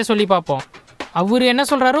மாமாட்டே சொல்லி பார்ப்போம். அவர் என்ன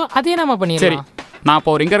சொல்கிறாரோ அதே நம்ம பண்ணிடலாம். சரி, நான்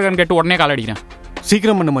இப்போ ஒரு எங்கே இருக்கான்னு கேட்டு உடனே கால் அடிக்கிறேன்.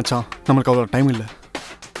 சீக்கிரம் பண்ணு மச்சான், நம்மளுக்கு அவ்வளோ டைம் இல்லை.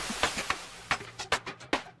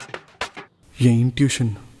 என்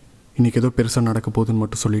இன்ட்யூஷன் இன்னைக்கு ஏதோ பெருசாக நடக்க போகுதுன்னு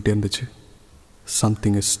மட்டும் சொல்லிகிட்டே இருந்துச்சு.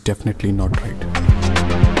 Something is definitely not right.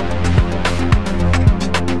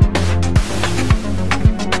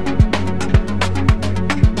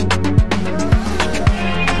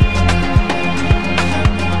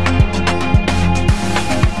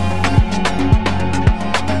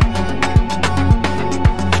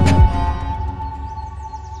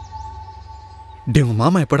 டே, உங்கள்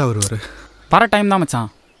மாமா எப்படா வருவார்? வர டைம் தான் மச்சான்.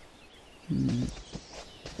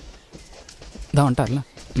 இதான் வந்துட்டார்ல.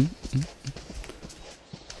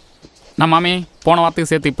 நான் மாமி போன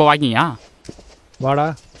வாரத்துக்கு சேர்த்து இப்போ வாங்கியா? வாடா.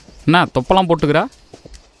 என்ன தொப்பெல்லாம் போட்டுக்கிறா?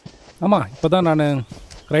 ஆமாம், இப்போ தான் நான்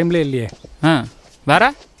க்ரைம்லே இல்லையே.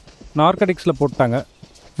 வேற நார்கட்டிக்ஸில் போட்டாங்க.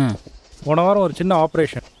 போன வாரம் ஒரு சின்ன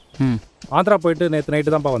ஆப்ரேஷன். ஆந்திரா போயிட்டு நேற்று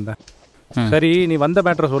நைட்டு தான்ப்பா வந்தேன். சரி, நீ வந்த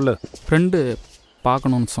மேட்ரை சொல்லு. ஃப்ரெண்டு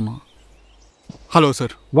பார்க்கணுன்னு சொன்னான். Hello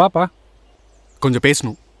sir. வாப்பா, கொஞ்சம்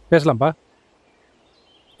பேசணும். பேசலாம்ப்பா.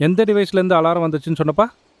 எந்த டிவைஸ்லேருந்து அலாரம் வந்துச்சுன்னு சொன்னப்பா?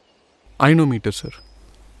 ஐனோமீட்டர் சார்.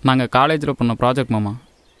 நாங்கள் காலேஜில் பண்ண ப்ராஜெக்ட் மாமா.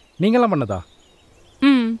 நீங்களாம் பண்ணதா?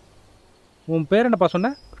 உன் பேர் என்னப்பா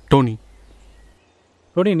சொன்ன? டோனி.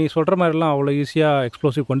 டோனி, நீ சொல்கிற மாதிரிலாம் அவ்வளோ ஈஸியாக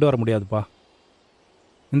எக்ஸ்ப்ளோசிவ் கொண்டு வர முடியாதுப்பா.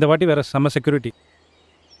 இந்த வாட்டி வேறு செம்ம செக்யூரிட்டி.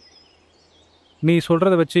 நீ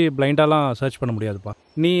சொல்கிறத வச்சு பிளைண்டாலாம் சர்ச் பண்ண முடியாதுப்பா.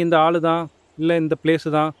 நீ இந்த ஆளு தான் இல்லை இந்த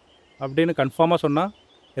பிளேஸு தான் அப்படின்னு கன்ஃபார்மாக சொன்னால்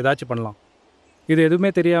ஏதாச்சும் பண்ணலாம். இது எதுவுமே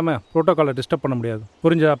தெரியாமல் ப்ரோட்டோக்காலை டிஸ்டர்ப் பண்ண முடியாது.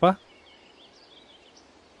 புரிஞ்சுதாப்பா?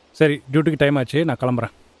 சரி, டியூட்டிக்கு டைம் ஆச்சு, நான்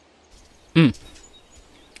கிளம்புறேன்.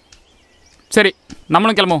 சரி,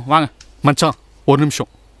 நம்மளும் கிளம்புவோம் வாங்க. மச்சான், ஒரு நிமிஷம்.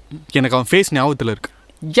 எனக்கு அவன் ஃபேஸ் ஞாபகத்தில் இருக்கு.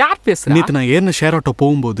 யார் பேசுகிறா? நேற்று நான் ஏறின ஷேர் ஆட்டோ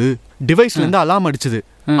போகும்போது டிவைஸ்லேருந்து அலாம் அடிச்சுது.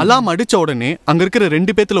 அலாம் அடித்த உடனே அங்கே இருக்கிற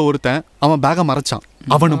 2 பேத்துல ஒருத்தன் அவன் பேகை மறைச்சான்.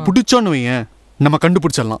 அவனை பிடிச்சோன்னு வையன், நம்ம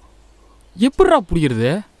கண்டுபிடிச்சிடலாம். எப்படா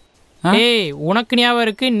புரியுறது? ஏய், உனக்கு ஞாபகம்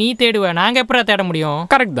இருக்கு, நீ தேடுவ, நாங்கள் எப்படா தேட முடியும்?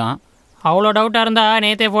 கரெக்ட் தான். அவ்வளோ டவுட்டாக இருந்தால்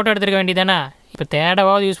நேற்றே ஃபோட்டோ எடுத்துருக்க வேண்டியதானே? இப்போ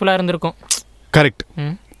தேடவாவது யூஸ்ஃபுல்லாக இருந்திருக்கும். கரெக்ட்.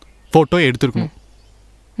 ஃபோட்டோ எடுத்துருக்கணும்.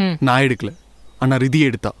 நான் எடுக்கல, ஆனால் ரிதி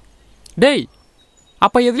எடுத்தா. டேய்,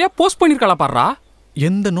 அப்போ எதுலையா போஸ்ட் பண்ணியிருக்காளா பாடுறா?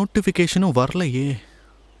 எந்த நோட்டிஃபிகேஷனும் வரலையே.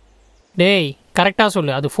 டேய், கரெக்டாக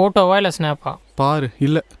சொல்லு, அது ஃபோட்டோவா இல்லை ஸ்னாப்பா? பாரு.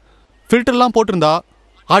 இல்லை, ஃபில்டர்லாம் போட்டிருந்தா,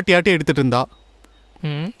 ஆட்டி ஆட்டி எடுத்துகிட்டு இருந்தா.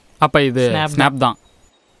 அப்போ இது ஸ்னாப் தான்.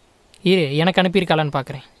 இரு, எனக்கு அனுப்பியிருக்காளான்னு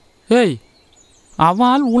பார்க்குறேன். ஏய்,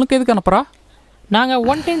 அவள் உனக்கு எதுக்கு அனுப்புறா? நாங்கள்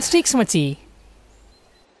 110 ஸ்டிக்ஸ் மச்சி.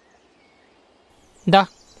 டா,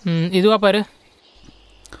 இதுவா பாரு.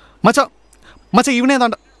 மச்சான் மச்சான், இவனே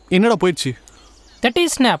தாண்டா. என்னடா போயிடுச்சு? That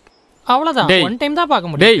is snap. அவ்வளோதான், ஒன் டைம் தான்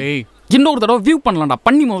பார்க்க முடியும். டேய், இன்னொரு தடவை வியூ பண்ணலாம்டா.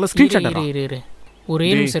 பண்ணி முதல்ல ஸ்க்ரீன்ஷாட் எடுடா. இரு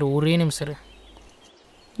ஒரே நிமிஷம்.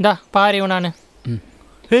 டா பாரு இவன் நான்.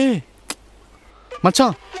 ஏய்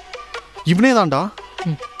மச்சான், இவனே தான்டா.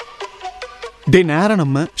 நேரம்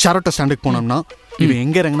நம்ம ஷேரோட்டோ ஸ்டாண்டுக்கு போனோம்னா இவன்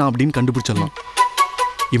எங்கே இறங்கினா அப்படின்னு கண்டுபிடிச்சிடலாம்.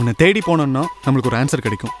 இவனை தேடி போனோம்னா நம்மளுக்கு ஒரு ஆன்சர்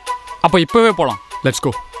கிடைக்கும். அப்போ இப்போவே போகலாம். Let's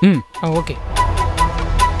go. ஓகே.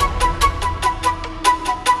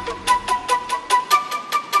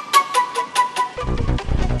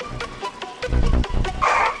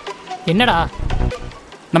 என்னடா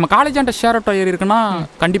நம்ம காலேஜ் ஆண்ட ஷேரோட்டோ ஏறி இருக்குன்னா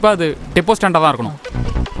கண்டிப்பாக அது டெப்போ ஸ்டாண்டாக தான் இருக்கணும்.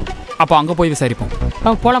 அப்போ அங்கே போய் விசாரிப்போம்.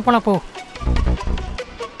 போகலாம் போகலாம் போ.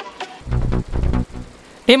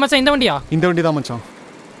 ஏ மச்சான், இந்த வண்டியா? இந்த வண்டி தான் மச்சான்.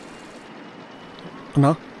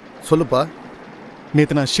 அண்ணா சொல்லுப்பா.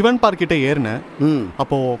 நேற்று நான் சிவன் பார்க் கிட்ட ஏறினேன்.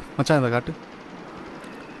 அப்போது மச்சான் இதை காட்டு.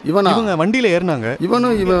 இவங்க வண்டியில் ஏறினாங்க.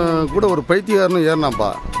 இவனும் இவன் கூட ஒரு பைத்தியாரனும் ஏறினாப்பா.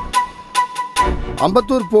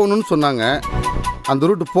 அம்பத்தூர் போகணும்னு சொன்னாங்க. அந்த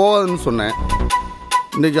ரூட்டு போகாதுன்னு சொன்னேன்.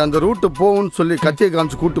 இன்னைக்கு அந்த ரூட்டு போகும்னு சொல்லி கத்தியை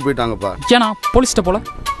காமிச்சு கூப்பிட்டு போயிட்டாங்கப்பா. ஏன்னா போலீஸ்கிட்ட போல?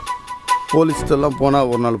 போலீஸ்கிட்டலாம் போனால்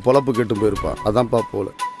ஒரு நாள் பொழப்பு கெட்டு போயிருப்பா. அதான்ப்பா போல.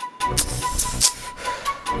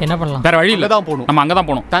 என்ன பண்ணலாம்? வேற வழி இல்லை தான் போகணும். நம்ம அங்கே தான்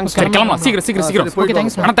போகணும். தேங்க்ஸ். கிளம்பலாம். சீக்கிரம் சீக்கிரம் சீக்கிரம். Okay,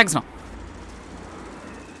 thanks. ஆனால் தேங்க்ஸ்ண்ணா.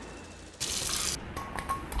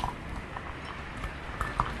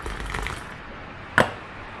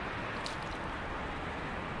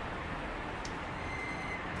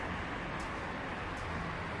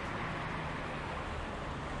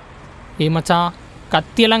 ஏ மச்சான்,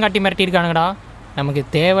 கத்தியெல்லாம் காட்டி மிரட்டியிருக்கானுங்கடா. நமக்கு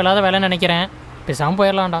தேவையில்லாத வேலை நினைக்கிறேன். பேசாமல்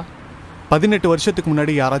போயிடலாம்டா. 18 வருஷத்துக்கு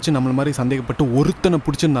முன்னாடி யாராச்சும் நம்மள மாதிரி சந்தேகப்பட்டு ஒருத்தனை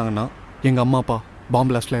பிடிச்சிருந்தாங்கன்னா எங்கள் அம்மா அப்பா பாம்பு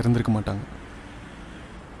பிளாஸ்டில் இருந்திருக்க மாட்டாங்க.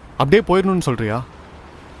 அப்படியே போயிடணும்னு சொல்கிறியா?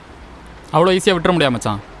 அவ்வளோ ஈஸியாக விட்டுற முடியாது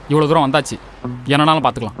மச்சான். இவ்வளோ தூரம் வந்தாச்சு, என்னன்னாலும்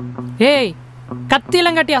பார்த்துக்கலாம். ஏய்,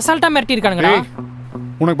 கத்தியெல்லாம் காட்டி அசால்ட்டாக மிரட்டியிருக்கானுங்கடா.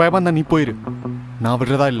 உனக்கு பயமாக இருந்தால் நீ போயிரு. நான்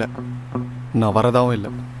விடுறதா இல்லை, நான் வரதாவும்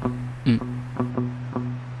இல்லை.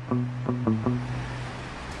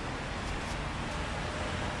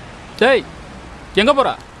 டேய், எங்கே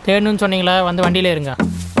போகிற? தேடணும்னு சொன்னீங்களா? வந்து வண்டியில் இருங்க.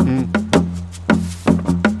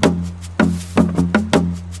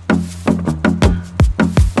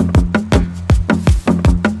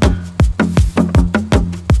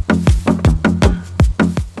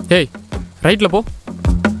 டேய், ரைட்டில் போ.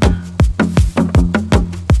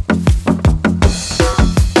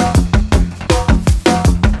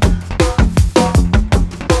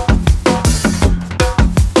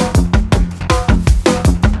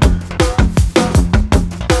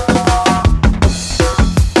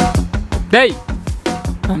 டேய்,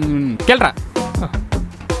 கேள்றா.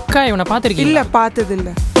 அக்கா, இவனை பார்த்துருக்கீங்க? இல்லை, பார்த்தது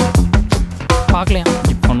இல்லை. பார்க்கலையா?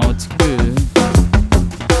 இப்போ நான் வச்சுட்டு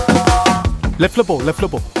லெஃப்டில் போ,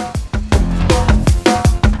 லெஃப்டில் போ.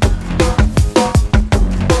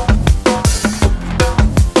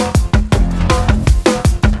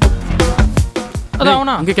 அதான்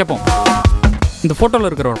அவனா? இங்கே கேட்போம். இந்த ஃபோட்டோவில்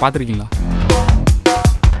இருக்கிறவர் பார்த்துருக்கீங்களா?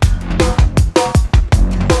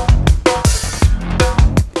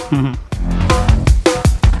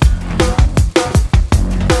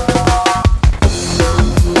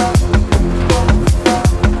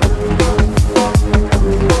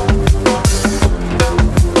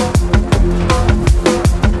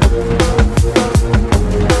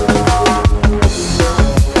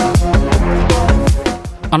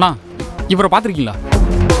 அண்ணா, இவரை பார்த்துருக்கீங்களா?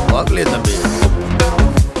 பார்க்கலையே தம்பி.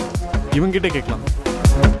 இவங்கிட்ட கேட்கலாம்.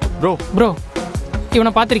 ப்ரோ,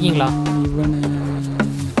 இவனை பார்த்துருக்கீங்களா? இவனை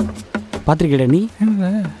பார்த்துருக்கீடா நீ?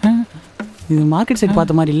 இது மார்க்கெட் சைட்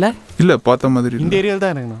பார்த்த மாதிரி இல்லை? இல்லை, பார்த்த மாதிரி இந்த ஏரியாவில்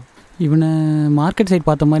தான் எனக்குண்ணா. இவனை மார்க்கெட் சைட்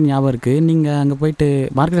பார்த்த மாதிரி ஞாபகம் இருக்குது. நீங்கள் அங்கே போயிட்டு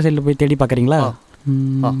மார்க்கெட் சைடில் போய் தேடி பார்க்குறீங்களா?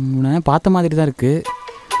 இவனை பார்த்த மாதிரி தான் இருக்குது.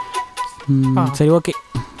 சரி, ஓகே.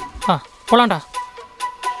 போலாம்டா.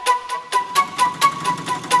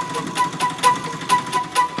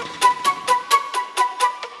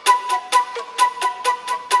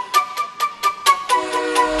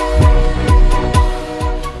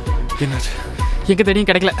 என்னாச்சு? எங்கே தெரியும்,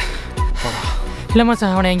 கிடைக்கல. இல்லை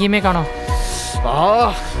மச்சான், அவனை எங்கேயுமே காணோம்.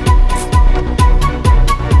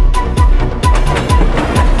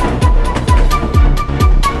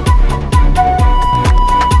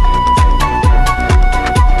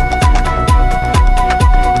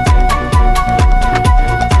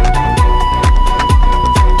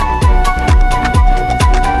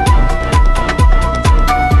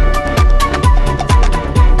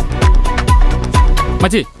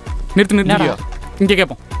 மச்சி, நிறுத்து. இங்கே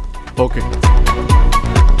கேட்போம். ஓகே.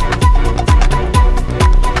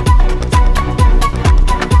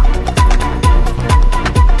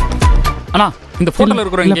 அண்ணா, இந்த ஃபோட்டோவில்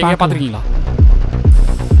இருக்கிற இங்கே பார்த்துருக்கீங்களா?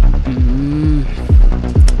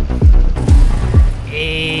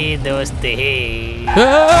 ஏய் தோஸ்தே,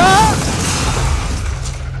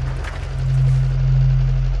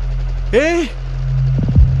 ஏய்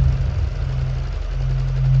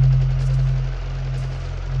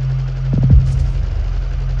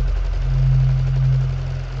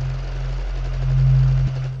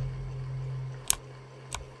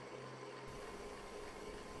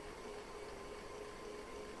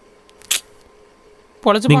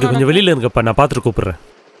பொழைச்சு நீங்கள் கொஞ்சம் வெளியில் இருங்கப்பா, நான் பார்த்துட்டு கூப்பிட்றேன்.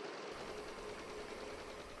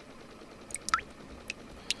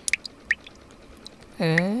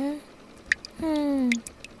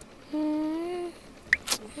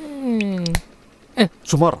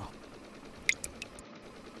 சுமார்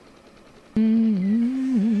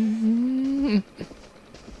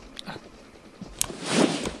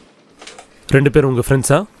ரெண்டு பேரும் உங்கள்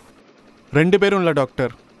ஃப்ரெண்ட்ஸா? 2 பேரும் இல்லை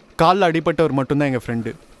டாக்டர். காலில் அடிப்பட்டவர் மட்டும்தான் எங்கள்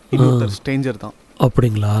ஃப்ரெண்டு. இன்னொருத்தர் ஸ்ட்ரேஞ்சர் தான்.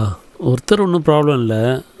 அப்படிங்களா? ஒருத்தர் ஒன்றும் ப்ராப்ளம் இல்லை,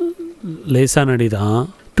 லேசான அடி தான்.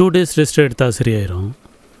 2 days ரெஸ்ட் எடுத்தால் சரியாயிரும்.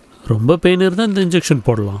 ரொம்ப பெயின் இருந்தால் இந்த இன்ஜெக்ஷன்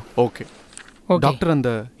போடலாம். ஓகே டாக்டர், அந்த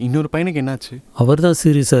இன்னொரு பையனுக்கு என்னாச்சு? அவர் தான்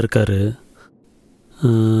சீரியஸாக இருக்கார்.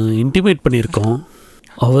 இன்டிமேட் பண்ணியிருக்கோம்.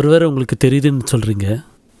 அவர் வேறு உங்களுக்கு தெரியுதுன்னு சொல்கிறீங்க.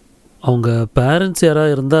 அவங்க பேரண்ட்ஸ்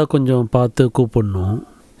யாராவது இருந்தால் கொஞ்சம் பார்த்து கூப்பிடணும்.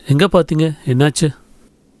 எங்கே பார்த்தீங்க? என்னாச்சு?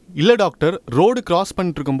 இல்லை டாக்டர், ரோடு கிராஸ்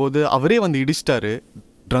பண்ணிட்டு இருக்கும்போது அவரே வந்து இடிச்சிட்டாரு.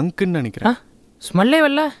 ட்ரங்க்குன்னு நினைக்கிறேன். ஸ்மெல்லே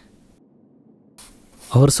வரல.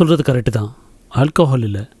 அவர் சொல்கிறது கரெக்டு தான். ஆல்கஹால்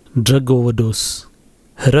இல்லை, ட்ரக் ஓவர் டோஸ்.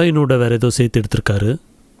 ஹெராயினோட வேறு ஏதோ சேர்த்து எடுத்திருக்காரு.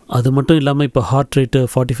 அது மட்டும் இல்லாமல் இப்போ ஹார்ட் ரேட்டு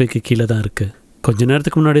 45க்கு கீழே தான் இருக்குது. கொஞ்சம்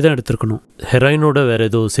நேரத்துக்கு முன்னாடி தான் எடுத்துருக்கணும். ஹெராயினோட வேறு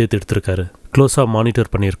ஏதோ சேர்த்து எடுத்திருக்காரு. க்ளோஸாக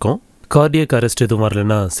மானிட்டர் பண்ணியிருக்கோம். கார்டியக் அரெஸ்ட் எதுவும்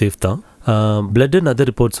வரலன்னா சேஃப் தான். பிளட் அண்ட் அதர்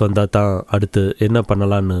ரிப்போர்ட்ஸ் வந்தால் தான் அடுத்து என்ன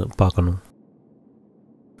பண்ணலான்னு பார்க்கணும்.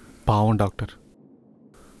 பாவம் டாக்டர்.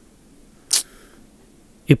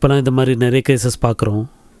 இப்போலாம் இந்த மாதிரி நிறைய கேசஸ் பார்க்குறோம்.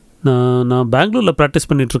 நான் பெங்களூரில் ப்ராக்டிஸ்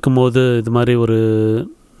பண்ணிகிட்டு இருக்கும்போது இது மாதிரி ஒரு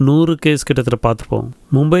 100 கேஸ் கிட்டத்தட்ட பார்த்துருப்போம்.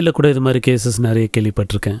 மும்பையில் கூட இது மாதிரி கேசஸ் நிறைய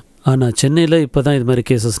கேள்விப்பட்டிருக்கேன். ஆனால் சென்னையில் இப்போ தான் இது மாதிரி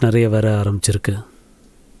கேசஸ் நிறைய வர ஆரம்பிச்சிருக்கு.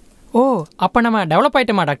 ஓ, அப்போ நம்ம டெவலப்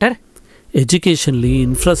ஆகிட்டோமா டாக்டர்? எஜுகேஷன்லேயும்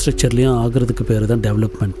இன்ஃப்ராஸ்ட்ரக்சர்லேயும் ஆகிறதுக்கு பேர் தான்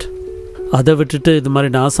டெவலப்மெண்ட். அதை விட்டுட்டு இது மாதிரி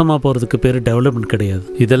நாசமாக போகிறதுக்கு பேர் டெவலப்மெண்ட் கிடையாது.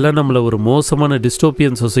 இதெல்லாம் நம்மளை ஒரு மோசமான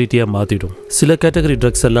டிஸ்டோப்பியன் சொசைட்டியாக மாற்றிடும். சில கேட்டகரி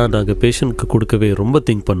ட்ரக்ஸ் எல்லாம் நாங்கள் பேஷண்ட்க்கு கொடுக்கவே ரொம்ப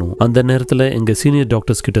திங்க் பண்ணுவோம். அந்த நேரத்தில் எங்கள் சீனியர்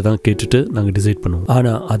டாக்டர்ஸ் கிட்ட தான் கேட்டுட்டு நாங்கள் டிசைட் பண்ணுவோம்.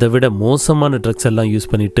 ஆனால் அதை விட மோசமான ட்ரக்ஸ் எல்லாம் யூஸ்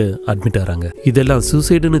பண்ணிட்டு அட்மிட் ஆகிறாங்க. இதெல்லாம்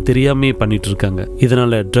சூசைடுன்னு தெரியாமே பண்ணிட்டு இருக்காங்க.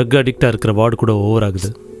 இதனால் ட்ரக் அடிக்டாக இருக்கிற வார்டு கூட ஓவர்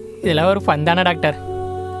ஆகுது. இதெல்லாம் ஒரு ஃபன் தானே டாக்டர்?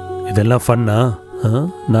 இதெல்லாம் ஃபன்னா?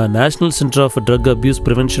 நான் national centre of drug abuse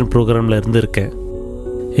prevention ப்ரோக்ராமில் இருந்திருக்கேன்.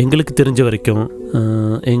 எங்களுக்கு தெரிஞ்ச வரைக்கும்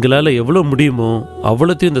எங்களால் எவ்வளோ முடியுமோ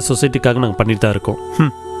அவ்வளோத்தையும் இந்த சொசைட்டிக்காக நாங்கள் பண்ணிட்டு தான் இருக்கோம்.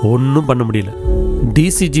 ஒன்றும் பண்ண முடியல.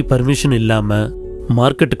 டிசிஜி பர்மிஷன் இல்லாமல்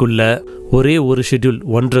மார்க்கெட்டுக்குள்ளே ஒரே ஒரு ஷெட்யூல்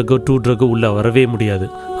 1 ட்ரக்கோ 2 ட்ரக்கோ உள்ளே வரவே முடியாது.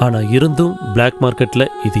 ஆனால் இருந்தும் பிளாக் மார்க்கெட்டில்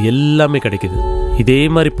இது எல்லாமே கிடைக்குது. இதே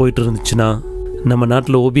மாதிரி போயிட்டு இருந்துச்சுன்னா நம்ம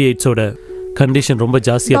நாட்டில் ஓபிஐட்ஸோட கண்டிஷன் ரொம்ப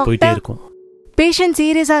ஜாஸ்தியாக போயிட்டே இருக்கும். பேஷண்ட்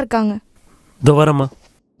சீரியஸாக இருக்காங்க. இதோ வரம்மா.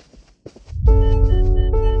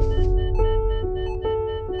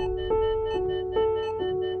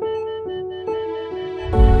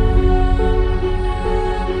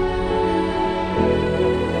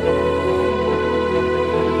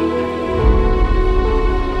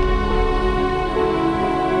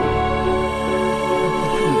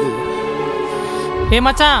 ஏய்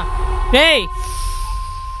மச்சான், டேய்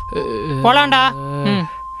போலாம்டா.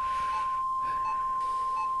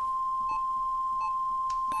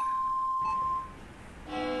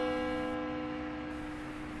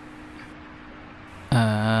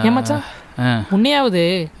 ஏன் மச்சான், உன்னையாவது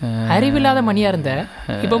அறிவில்லாத மணியா இருந்த,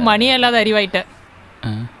 இப்போ மணியா இல்லாத அறிவாயிட்ட.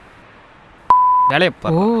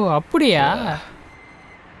 ஓ அப்படியா?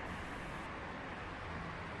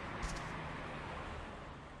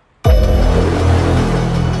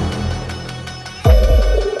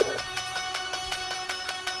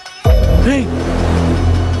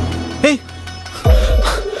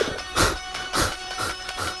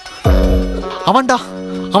 அவன்டா,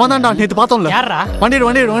 அவன் தான்டா நேத்து பார்த்தோம்ல. யாரா? வண்டிடு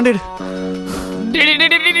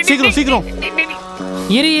சீக்கிரம் சீக்கிரம்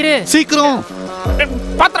இரு சீக்கிரம்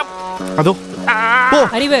பாத்திரம். அதோ போ.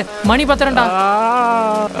 அறிவு, மணி பத்திரம்டா.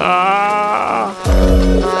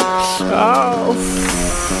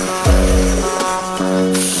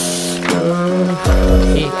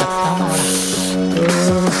 ஏய் கத்தாம வாடா.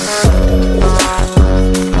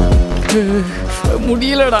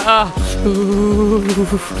 முடியலடா.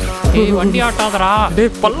 ஏய் வண்டி ஆட்டாதடா.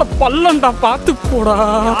 டேய் பள்ளம்டா, பார்த்து போடா.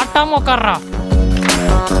 ஆட்டாம உட்கார்றா.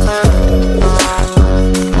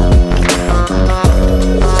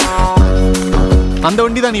 அந்த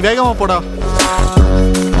வண்டி தான், நீ வேகமா போடா.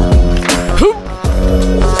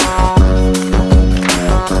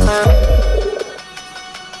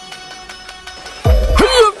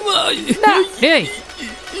 டேய்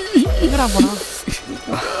எங்கடா போனா?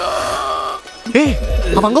 ஏய்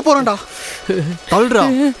அவன் அங்க போறான்டா. தள்ளுடா.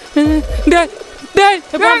 டேய்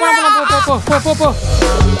போ.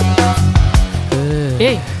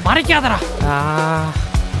 ஏய் மறைக்காதடா.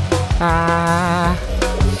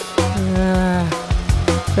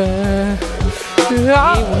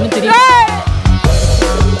 ஒன்றும் தெரியும்.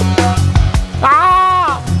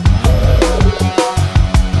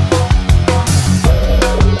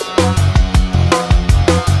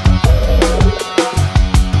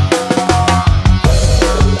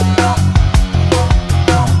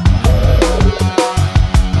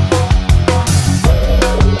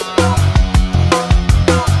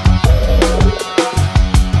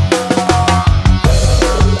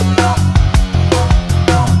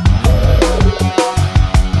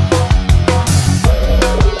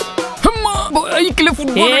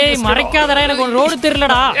 ஏய் மறைக்காதடா, எனக்கு ஒரு ரோடு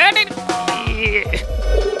தெரியலடா.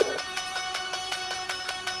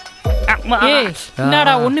 ஏய்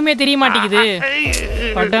என்னடா ஒண்ணுமே தெரிய மாட்டேங்குது.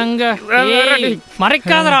 படங்க. ஏய்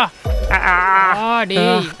மறைக்காதடா.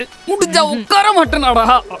 டேய் முடிஞ்சா உட்கார மாட்டேனாடா.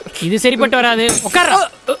 இது சரிப்பட்டு வராது. உட்கார்றா.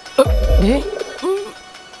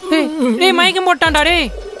 டேய் டேய் மயக்கம் போட்டான்டா. டேய்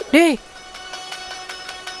டேய்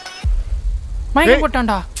மயக்கம்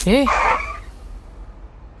போட்டான்டா. டேய்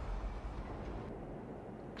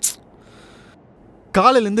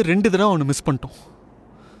காலையிலேருந்து 2 தடவை அவனை மிஸ் பண்ணிட்டோம்.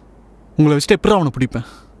 உங்களை வச்சுட்டு எப்படி அவனை பிடிப்பேன்?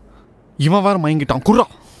 இவன் வேற மயங்கிட்டான். குர்ரா.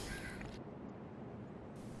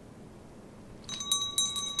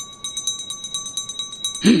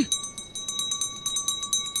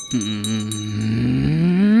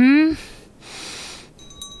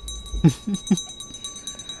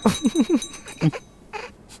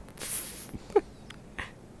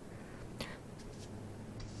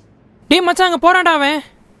 டேய் மச்சான் அங்க போறான்டா அவன்.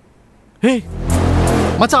 ஏய்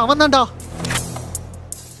மச்சான் அவன் தான்டா.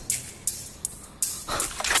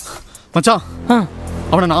 மச்சான்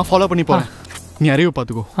அவனை நான் ஃபாலோ பண்ணி போறேன். நீ அறிவு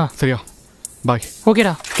பார்த்துக்கோ. சரியா? பாய்.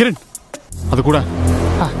 ஓகேடா. கிரண் அது கூட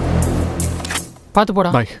பார்த்து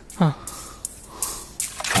போடா. பாய்.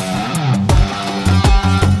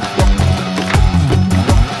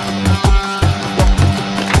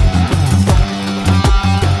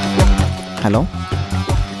 ஹலோ.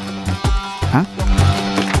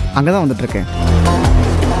 அங்கே தான் வந்துட்டுருக்கேன்.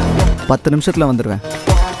 10 நிமிஷத்தில் வந்துடுவேன்.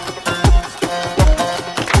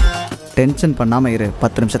 டென்ஷன் பண்ணாமல் இரு.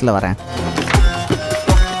 10 நிமிஷத்தில் வரேன்.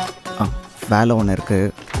 வேலை ஒன்று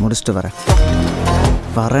இருக்குது, முடிச்சுட்டு வரேன்.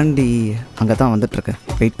 வரண்டி. அங்கே தான் வந்துட்டுருக்கேன்.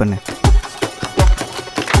 வெயிட் பண்ணு.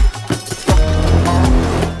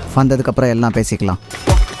 வந்ததுக்கப்புறம் எல்லாம் பேசிக்கலாம்.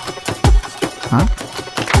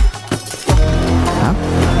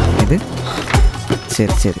 இது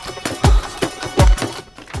சரி சரி.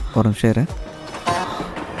 ஒரு நிமிஷம் இரு.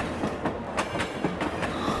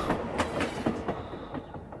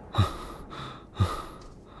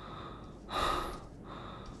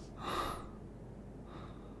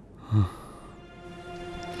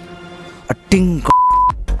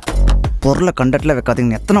 பொருளை கண்டட்டில்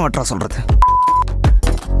வைக்காதீங்கன்னு எத்தனை வாட்டரா சொல்கிறது?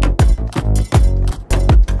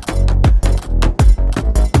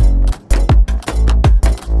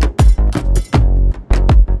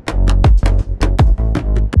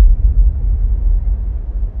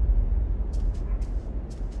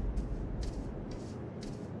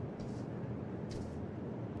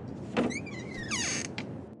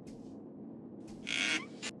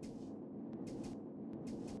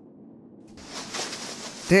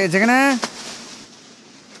 ஜெகனே,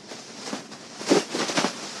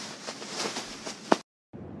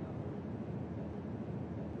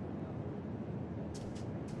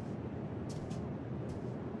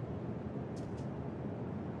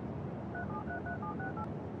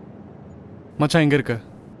 மச்சான் எங்கே இருக்க?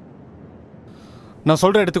 நான்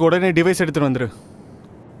சொல்கிற இடத்துக்கு உடனே டிவைஸ் எடுத்துகிட்டு வந்துடு.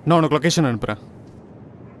 நான் உனக்கு லொக்கேஷன் அனுப்புகிறேன்.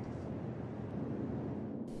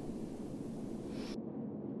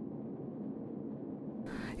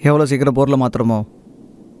 எவ்வளோ சீக்கிரம் பொருளை மாத்திரமோ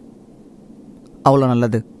அவ்வளோ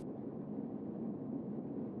நல்லது.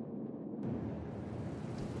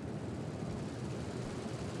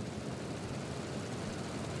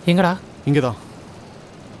 எங்கடா? இங்கே தான்.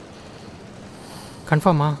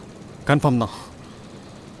 கன்ஃபார்மா? கன்ஃபார்ம் தான்.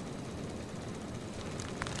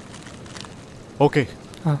 ஓகே.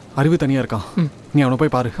 அறிவு தனியாக இருக்கான். நீ அவனை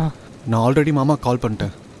போய் பாரு. நான் ஆல்ரெடி மாமா கால்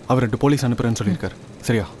பண்ணிட்டேன். அவர் 2 போலீஸ் அனுப்புகிறேன்னு சொல்லியிருக்காரு.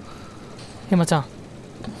 சரியா? ஏ மச்சான்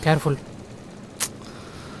கேர்ஃபுல்.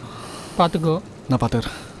 பார்த்துக்கோ. நான்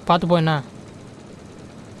பார்த்துக்கிறேன். பார்த்து போ. என்ன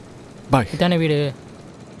பாய். இதானே வீடு?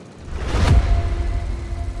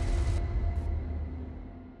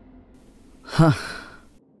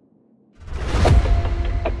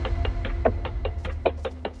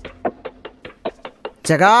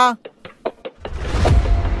 ஜெகா,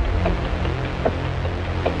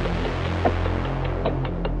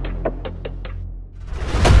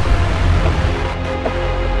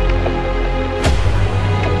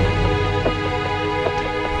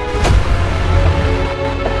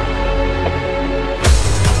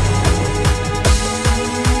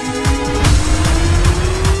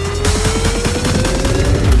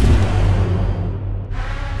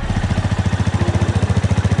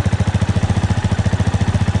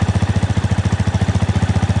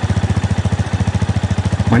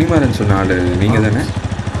 வெற்றிமாறன் சொன்ன ஆள் நீங்கள் தானே?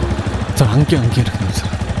 சார் அங்கேயும் இருக்குங்க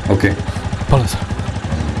சார். ஓகே போகலாம் சார்.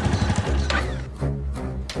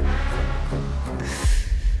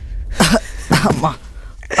 அம்மா.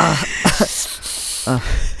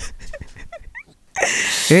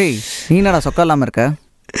 ஏய் நீ என்னடா சொக்கா இல்லாமல் இருக்க?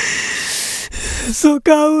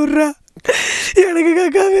 சொக்கா விட்றா, எனக்கு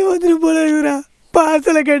கக்காவே வந்துட்டு போல இருக்குறா.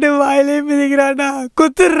 பார்சலை கேட்டு வாயிலே மிதிக்கிறானா,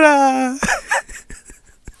 குத்துடுறா.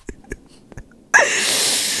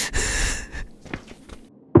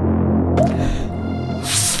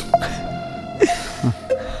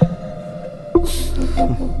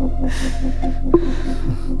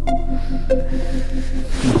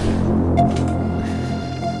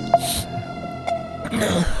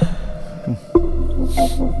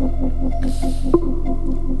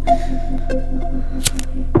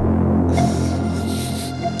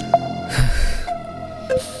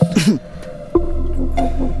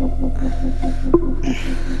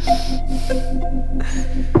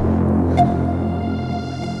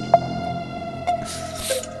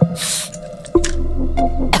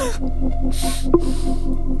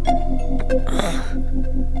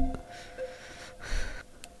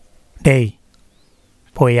 டேய்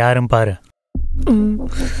போய் யாரும் பாரு.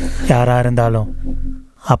 யாராக இருந்தாலும்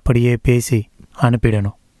அப்படியே பேசி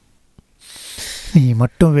அனுப்பிடணும். நீ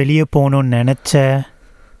மட்டும் வெளியே போகணும்னு நினச்ச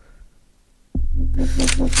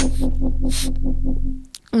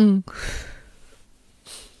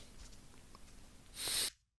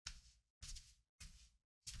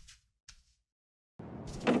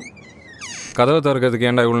கதவை திறக்கிறதுக்கு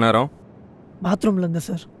ஏன்டா இவ்வளோ நேரம்? பாத்ரூமில் இருந்தேன்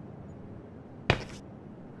சார்.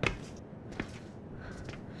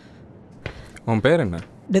 உன் பேர் என்ன?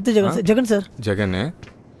 Death Jagan sir. Jagan sir. Jagan.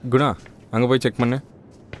 Guna அங்கே போய் செக் பண்ணு.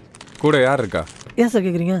 கூட யார் இருக்கா? ஏன் சார்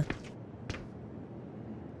கேட்குறீங்க?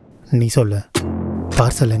 நீ சொல்ல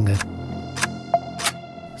பார்சல் எங்க?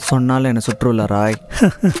 சொன்னாலும் என்னை சுற்றுல ராய்.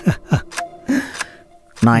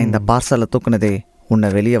 நான் இந்த பார்சலை தூக்குனதே உன்னை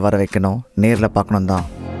வெளியே வர வைக்கணும், நேரில் பார்க்கணும் தான்.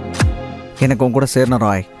 எனக்கு உன் கூட சேரணும்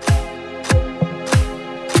ராய்.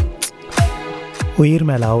 உயிர்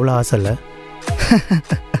மேலே அவ்வளோ ஆசை இல்லை.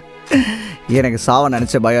 எனக்கு சாவ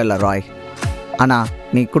நினச்ச பயம் இல்லை ராய். ஆனால்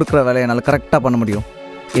நீ கொடுக்குற வேலையை என்னால் கரெக்டாக பண்ண முடியும்.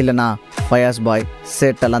 இல்லைனா ஃபயாஸ் பாய்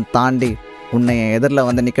சேட்டெல்லாம் தாண்டி உன்னை என் எதிரில்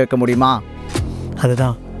வந்து நிற்க வைக்க முடியுமா?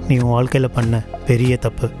 அதுதான் நீ உன் வாழ்க்கையில் பண்ண பெரிய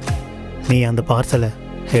தப்பு. நீ அந்த பார்சலை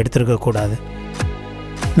எடுத்துருக்கக்கூடாது.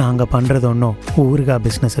 நாங்கள் பண்ணுறது ஒன்றும் ஊருகா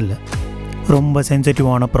பிஸ்னஸ் இல்லை, ரொம்ப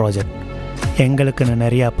சென்சிட்டிவான ப்ராஜெக்ட். எங்களுக்குன்னு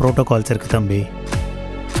நிறையா ப்ரோட்டோகால்ஸ் இருக்குது தம்பி.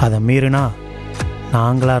 அதை மீறினா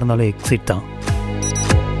நாங்களாக இருந்தாலும் எக்ஸிட் தான்.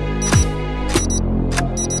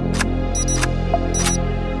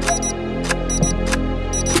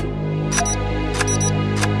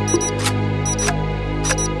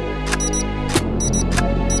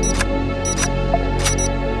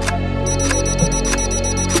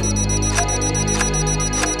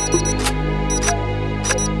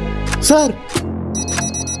 சார்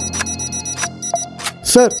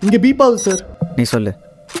சார் இங்கே பீப்பாவது சார். நீ சொல்லு,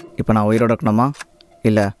 இப்போ நான் உயிரோட இருக்கணுமா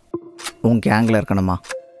இல்லை உன் கேங்கில் இருக்கணுமா?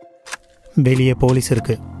 வெளியே போலீஸ்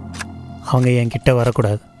இருக்கு, அவங்க என்கிட்ட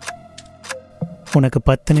வரக்கூடாது. உனக்கு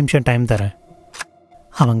 10 நிமிஷம் டைம் தரேன்.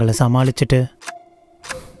 அவங்கள சமாளிச்சுட்டு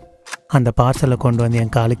அந்த பார்சலை கொண்டு வந்து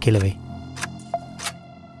என் காலு கீழே வை.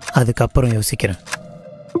 அதுக்கப்புறம் யோசிக்கிறேன்.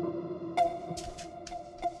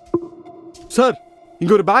 சார்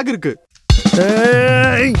இங்க ஒரு பேக் இருக்கு.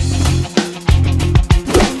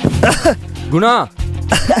 குணா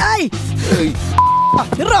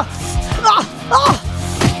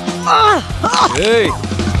ஏய்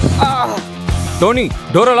டோனி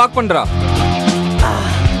டோரை லாக் பண்றா.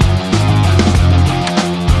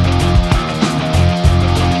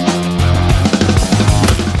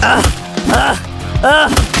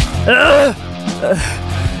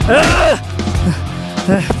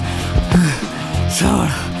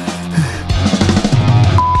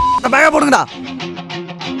 பேக போடுங்கடா.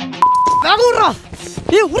 பேக விட்றா.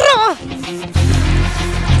 ஏய் விட்றா.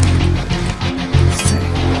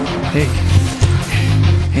 ஏய்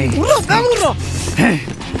ஏய் விட்றா, பேக விட்றா.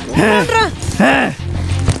 விட்றா.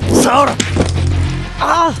 சாவுடா.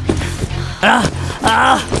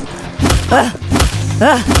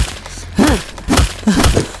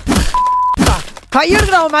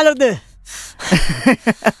 கையெடுக்கடா அவன் மேல இருந்து.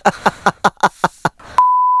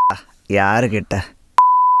 யாருக்கிட்ட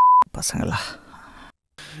பசங்களா?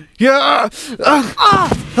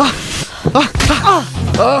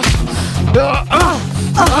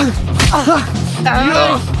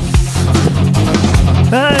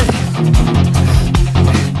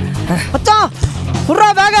 மச்சான் புர்ரா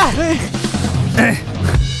பேக.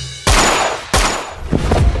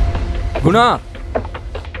 குணா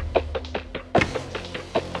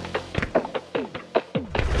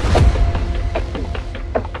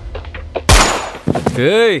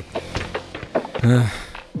ஏய்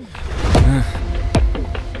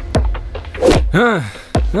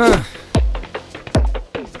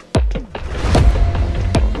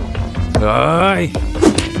Ay.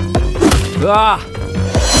 Ah.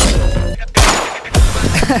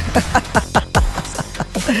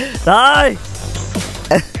 Sai.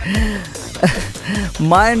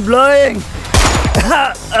 Mind blowing.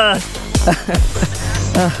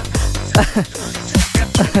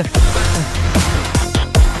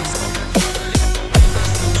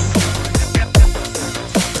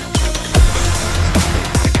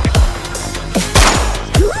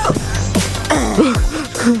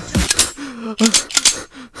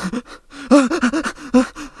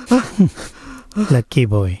 Lucky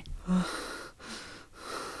boy.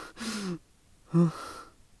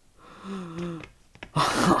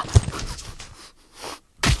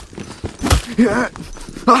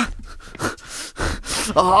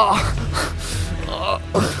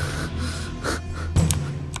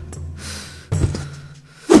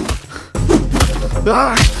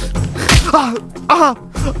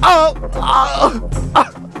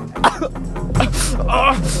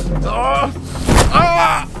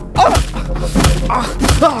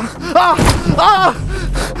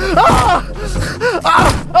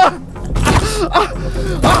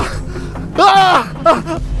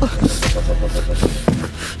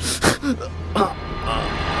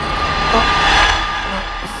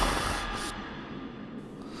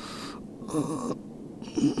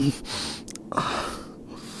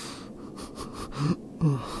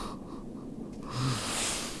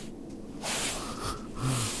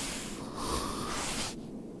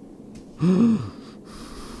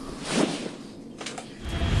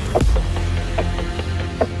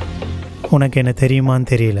 உனக்கு என்ன தெரியுமான்னு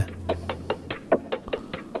தெரியல.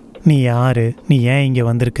 நீ யாரு, நீ ஏன் இங்கே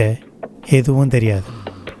வந்திருக்க, எதுவும் தெரியாது.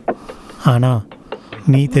 ஆனால்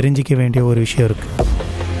நீ தெரிஞ்சிக்க வேண்டிய ஒரு விஷயம் இருக்கு.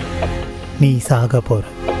 நீ சாக போகிற.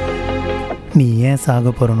 நீ ஏன் சாக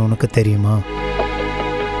போகிறன்னு உனக்கு தெரியுமா?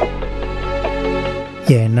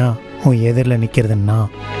 ஏன்னா உன் எதிரில் நிற்கிறதுன்னா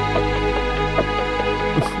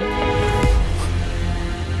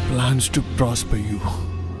plans to prosper you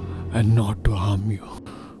and not to harm you.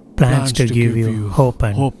 Plans to give you hope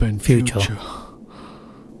and future.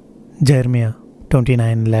 Jeremiah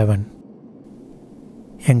 29:11.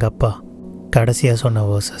 எங்கள் அப்பா கடைசியாக சொன்ன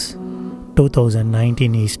வேர்சஸ்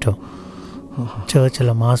 2019 ஈஸ்டோ.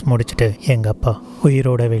 சர்ச்சில் மாஸ் முடிச்சுட்டு எங்கள் அப்பா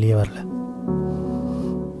உயிரோட வெளியே வரல.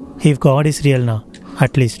 If God is ரியல்னா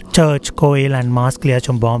at least search, கோயில் அண்ட்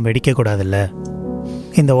மாஸ்க்லேயாச்சும் பாம்பு வெடிக்கக்கூடாதுல்ல.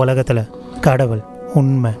 இந்த உலகத்தில் கடவுள்,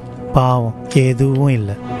 உண்மை, பாவம் எதுவும்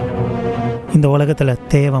இல்லை. இந்த உலகத்தில்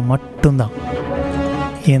தேவை மட்டும்தான்.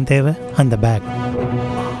 என் தேவை அந்த பேக்.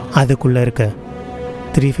 அதுக்குள்ளே இருக்க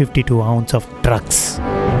 352 ounces ஆஃப் ட்ரக்ஸ்.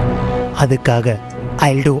 அதுக்காக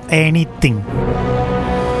I'll do anything.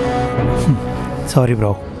 Sorry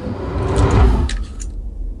bro.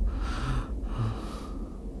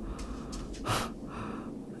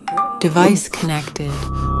 Device connected.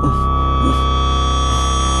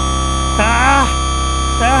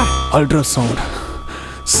 Ultrasound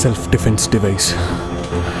self defense device.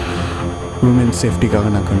 Women சேஃப்டிக்காக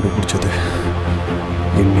நான் கண்டுபிடிச்சது.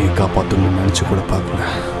 என்னையே காப்பாற்றணும்னு நினச்சி கூட பார்க்கல.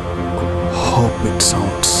 Hope it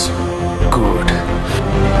sounds good.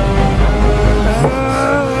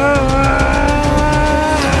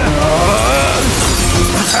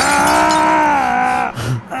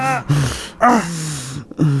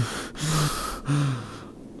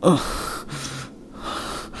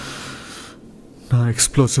 நான்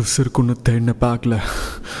எக்ஸ்ப்ளோசிவ்ஸ் இருக்குன்னு தேடின பேக்கில்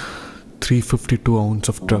 352 ounces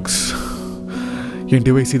of drugs. N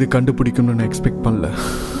device இது கண்டுபிடிக்கும்னு நான் எக்ஸ்பெக்ட் பண்ணல.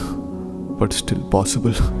 But still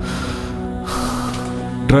possible.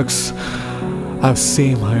 Drugs have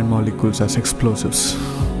same iron molecules as explosives.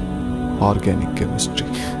 Organic chemistry.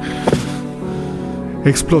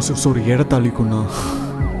 Explosives ஒரு இடத்தை அழிக்கும்னா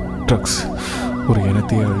ட்ரக்ஸ் ஒரு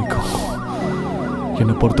இனத்தையே அழிக்கும்.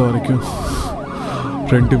 என்னை பொறுத்த வரைக்கும்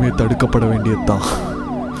ரெண்டுமே தடுக்கப்பட வேண்டியது தான்.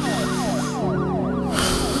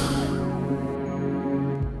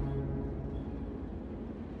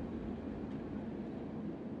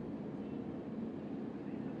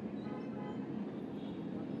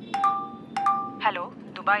 ஹலோ,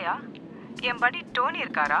 துபாயா? என் படி டோனி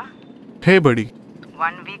இருக்காரா? ஹே படி.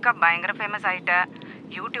 1 வீக்காக பயங்கர ஃபேமஸ் ஆகிட்ட.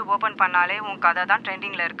 யூடியூப் ஓப்பன் பண்ணாலே உன் கதை தான்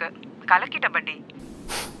ட்ரெண்டிங்கில் இருக்கு. கலக்கிட்ட பட்டி.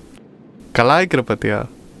 கலாய்க்கிற பத்தியா?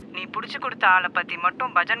 நீ பிடிச்சி கொடுத்த ஆளை பற்றி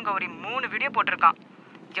மட்டும் பஜன் கௌரி 3 வீடியோ போட்டிருக்கான்.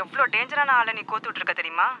 எவ்வளோ டேஞ்சரான ஆளை நீ கோத்து விட்ருக்க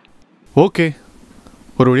தெரியுமா? ஓகே,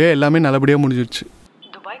 ஒரு வழியாக எல்லாமே நல்லபடியாக முடிஞ்சிருச்சு.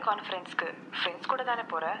 துபாய் கான்ஃபரன்ஸ்க்கு ஃப்ரெண்ட்ஸ் கூட தானே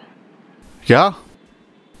போகிற? யா,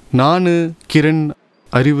 நான், கிரண்,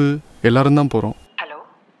 அறிவு எல்லாரும் தான் போகிறோம். Hello,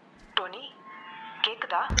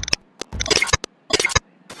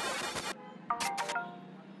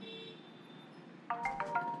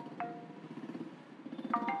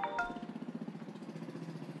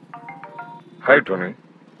 hi Dhoni.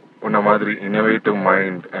 உன்ன மாதிரி இன்னோவேட்டிவ்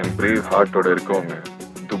மைண்ட் அண்ட் பிரேவ் ஹார்ட்டோட இருக்கவங்க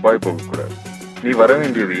துபாய் போகக்கூடாது. நீ வர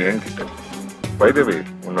வேண்டியது என்கிட்ட. பை த வே,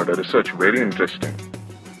 உன்னோட research very interesting.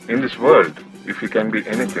 In this world if you can be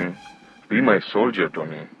anything, be my soldier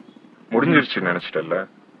Dhoni. முடிஞ்சிருச்சு நினைச்சிட்டல்ல,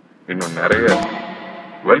 இன்னும் நிறைய.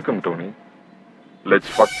 Welcome Dhoni. Let's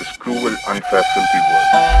fuck this cruel, unfair, filthy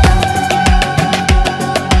world.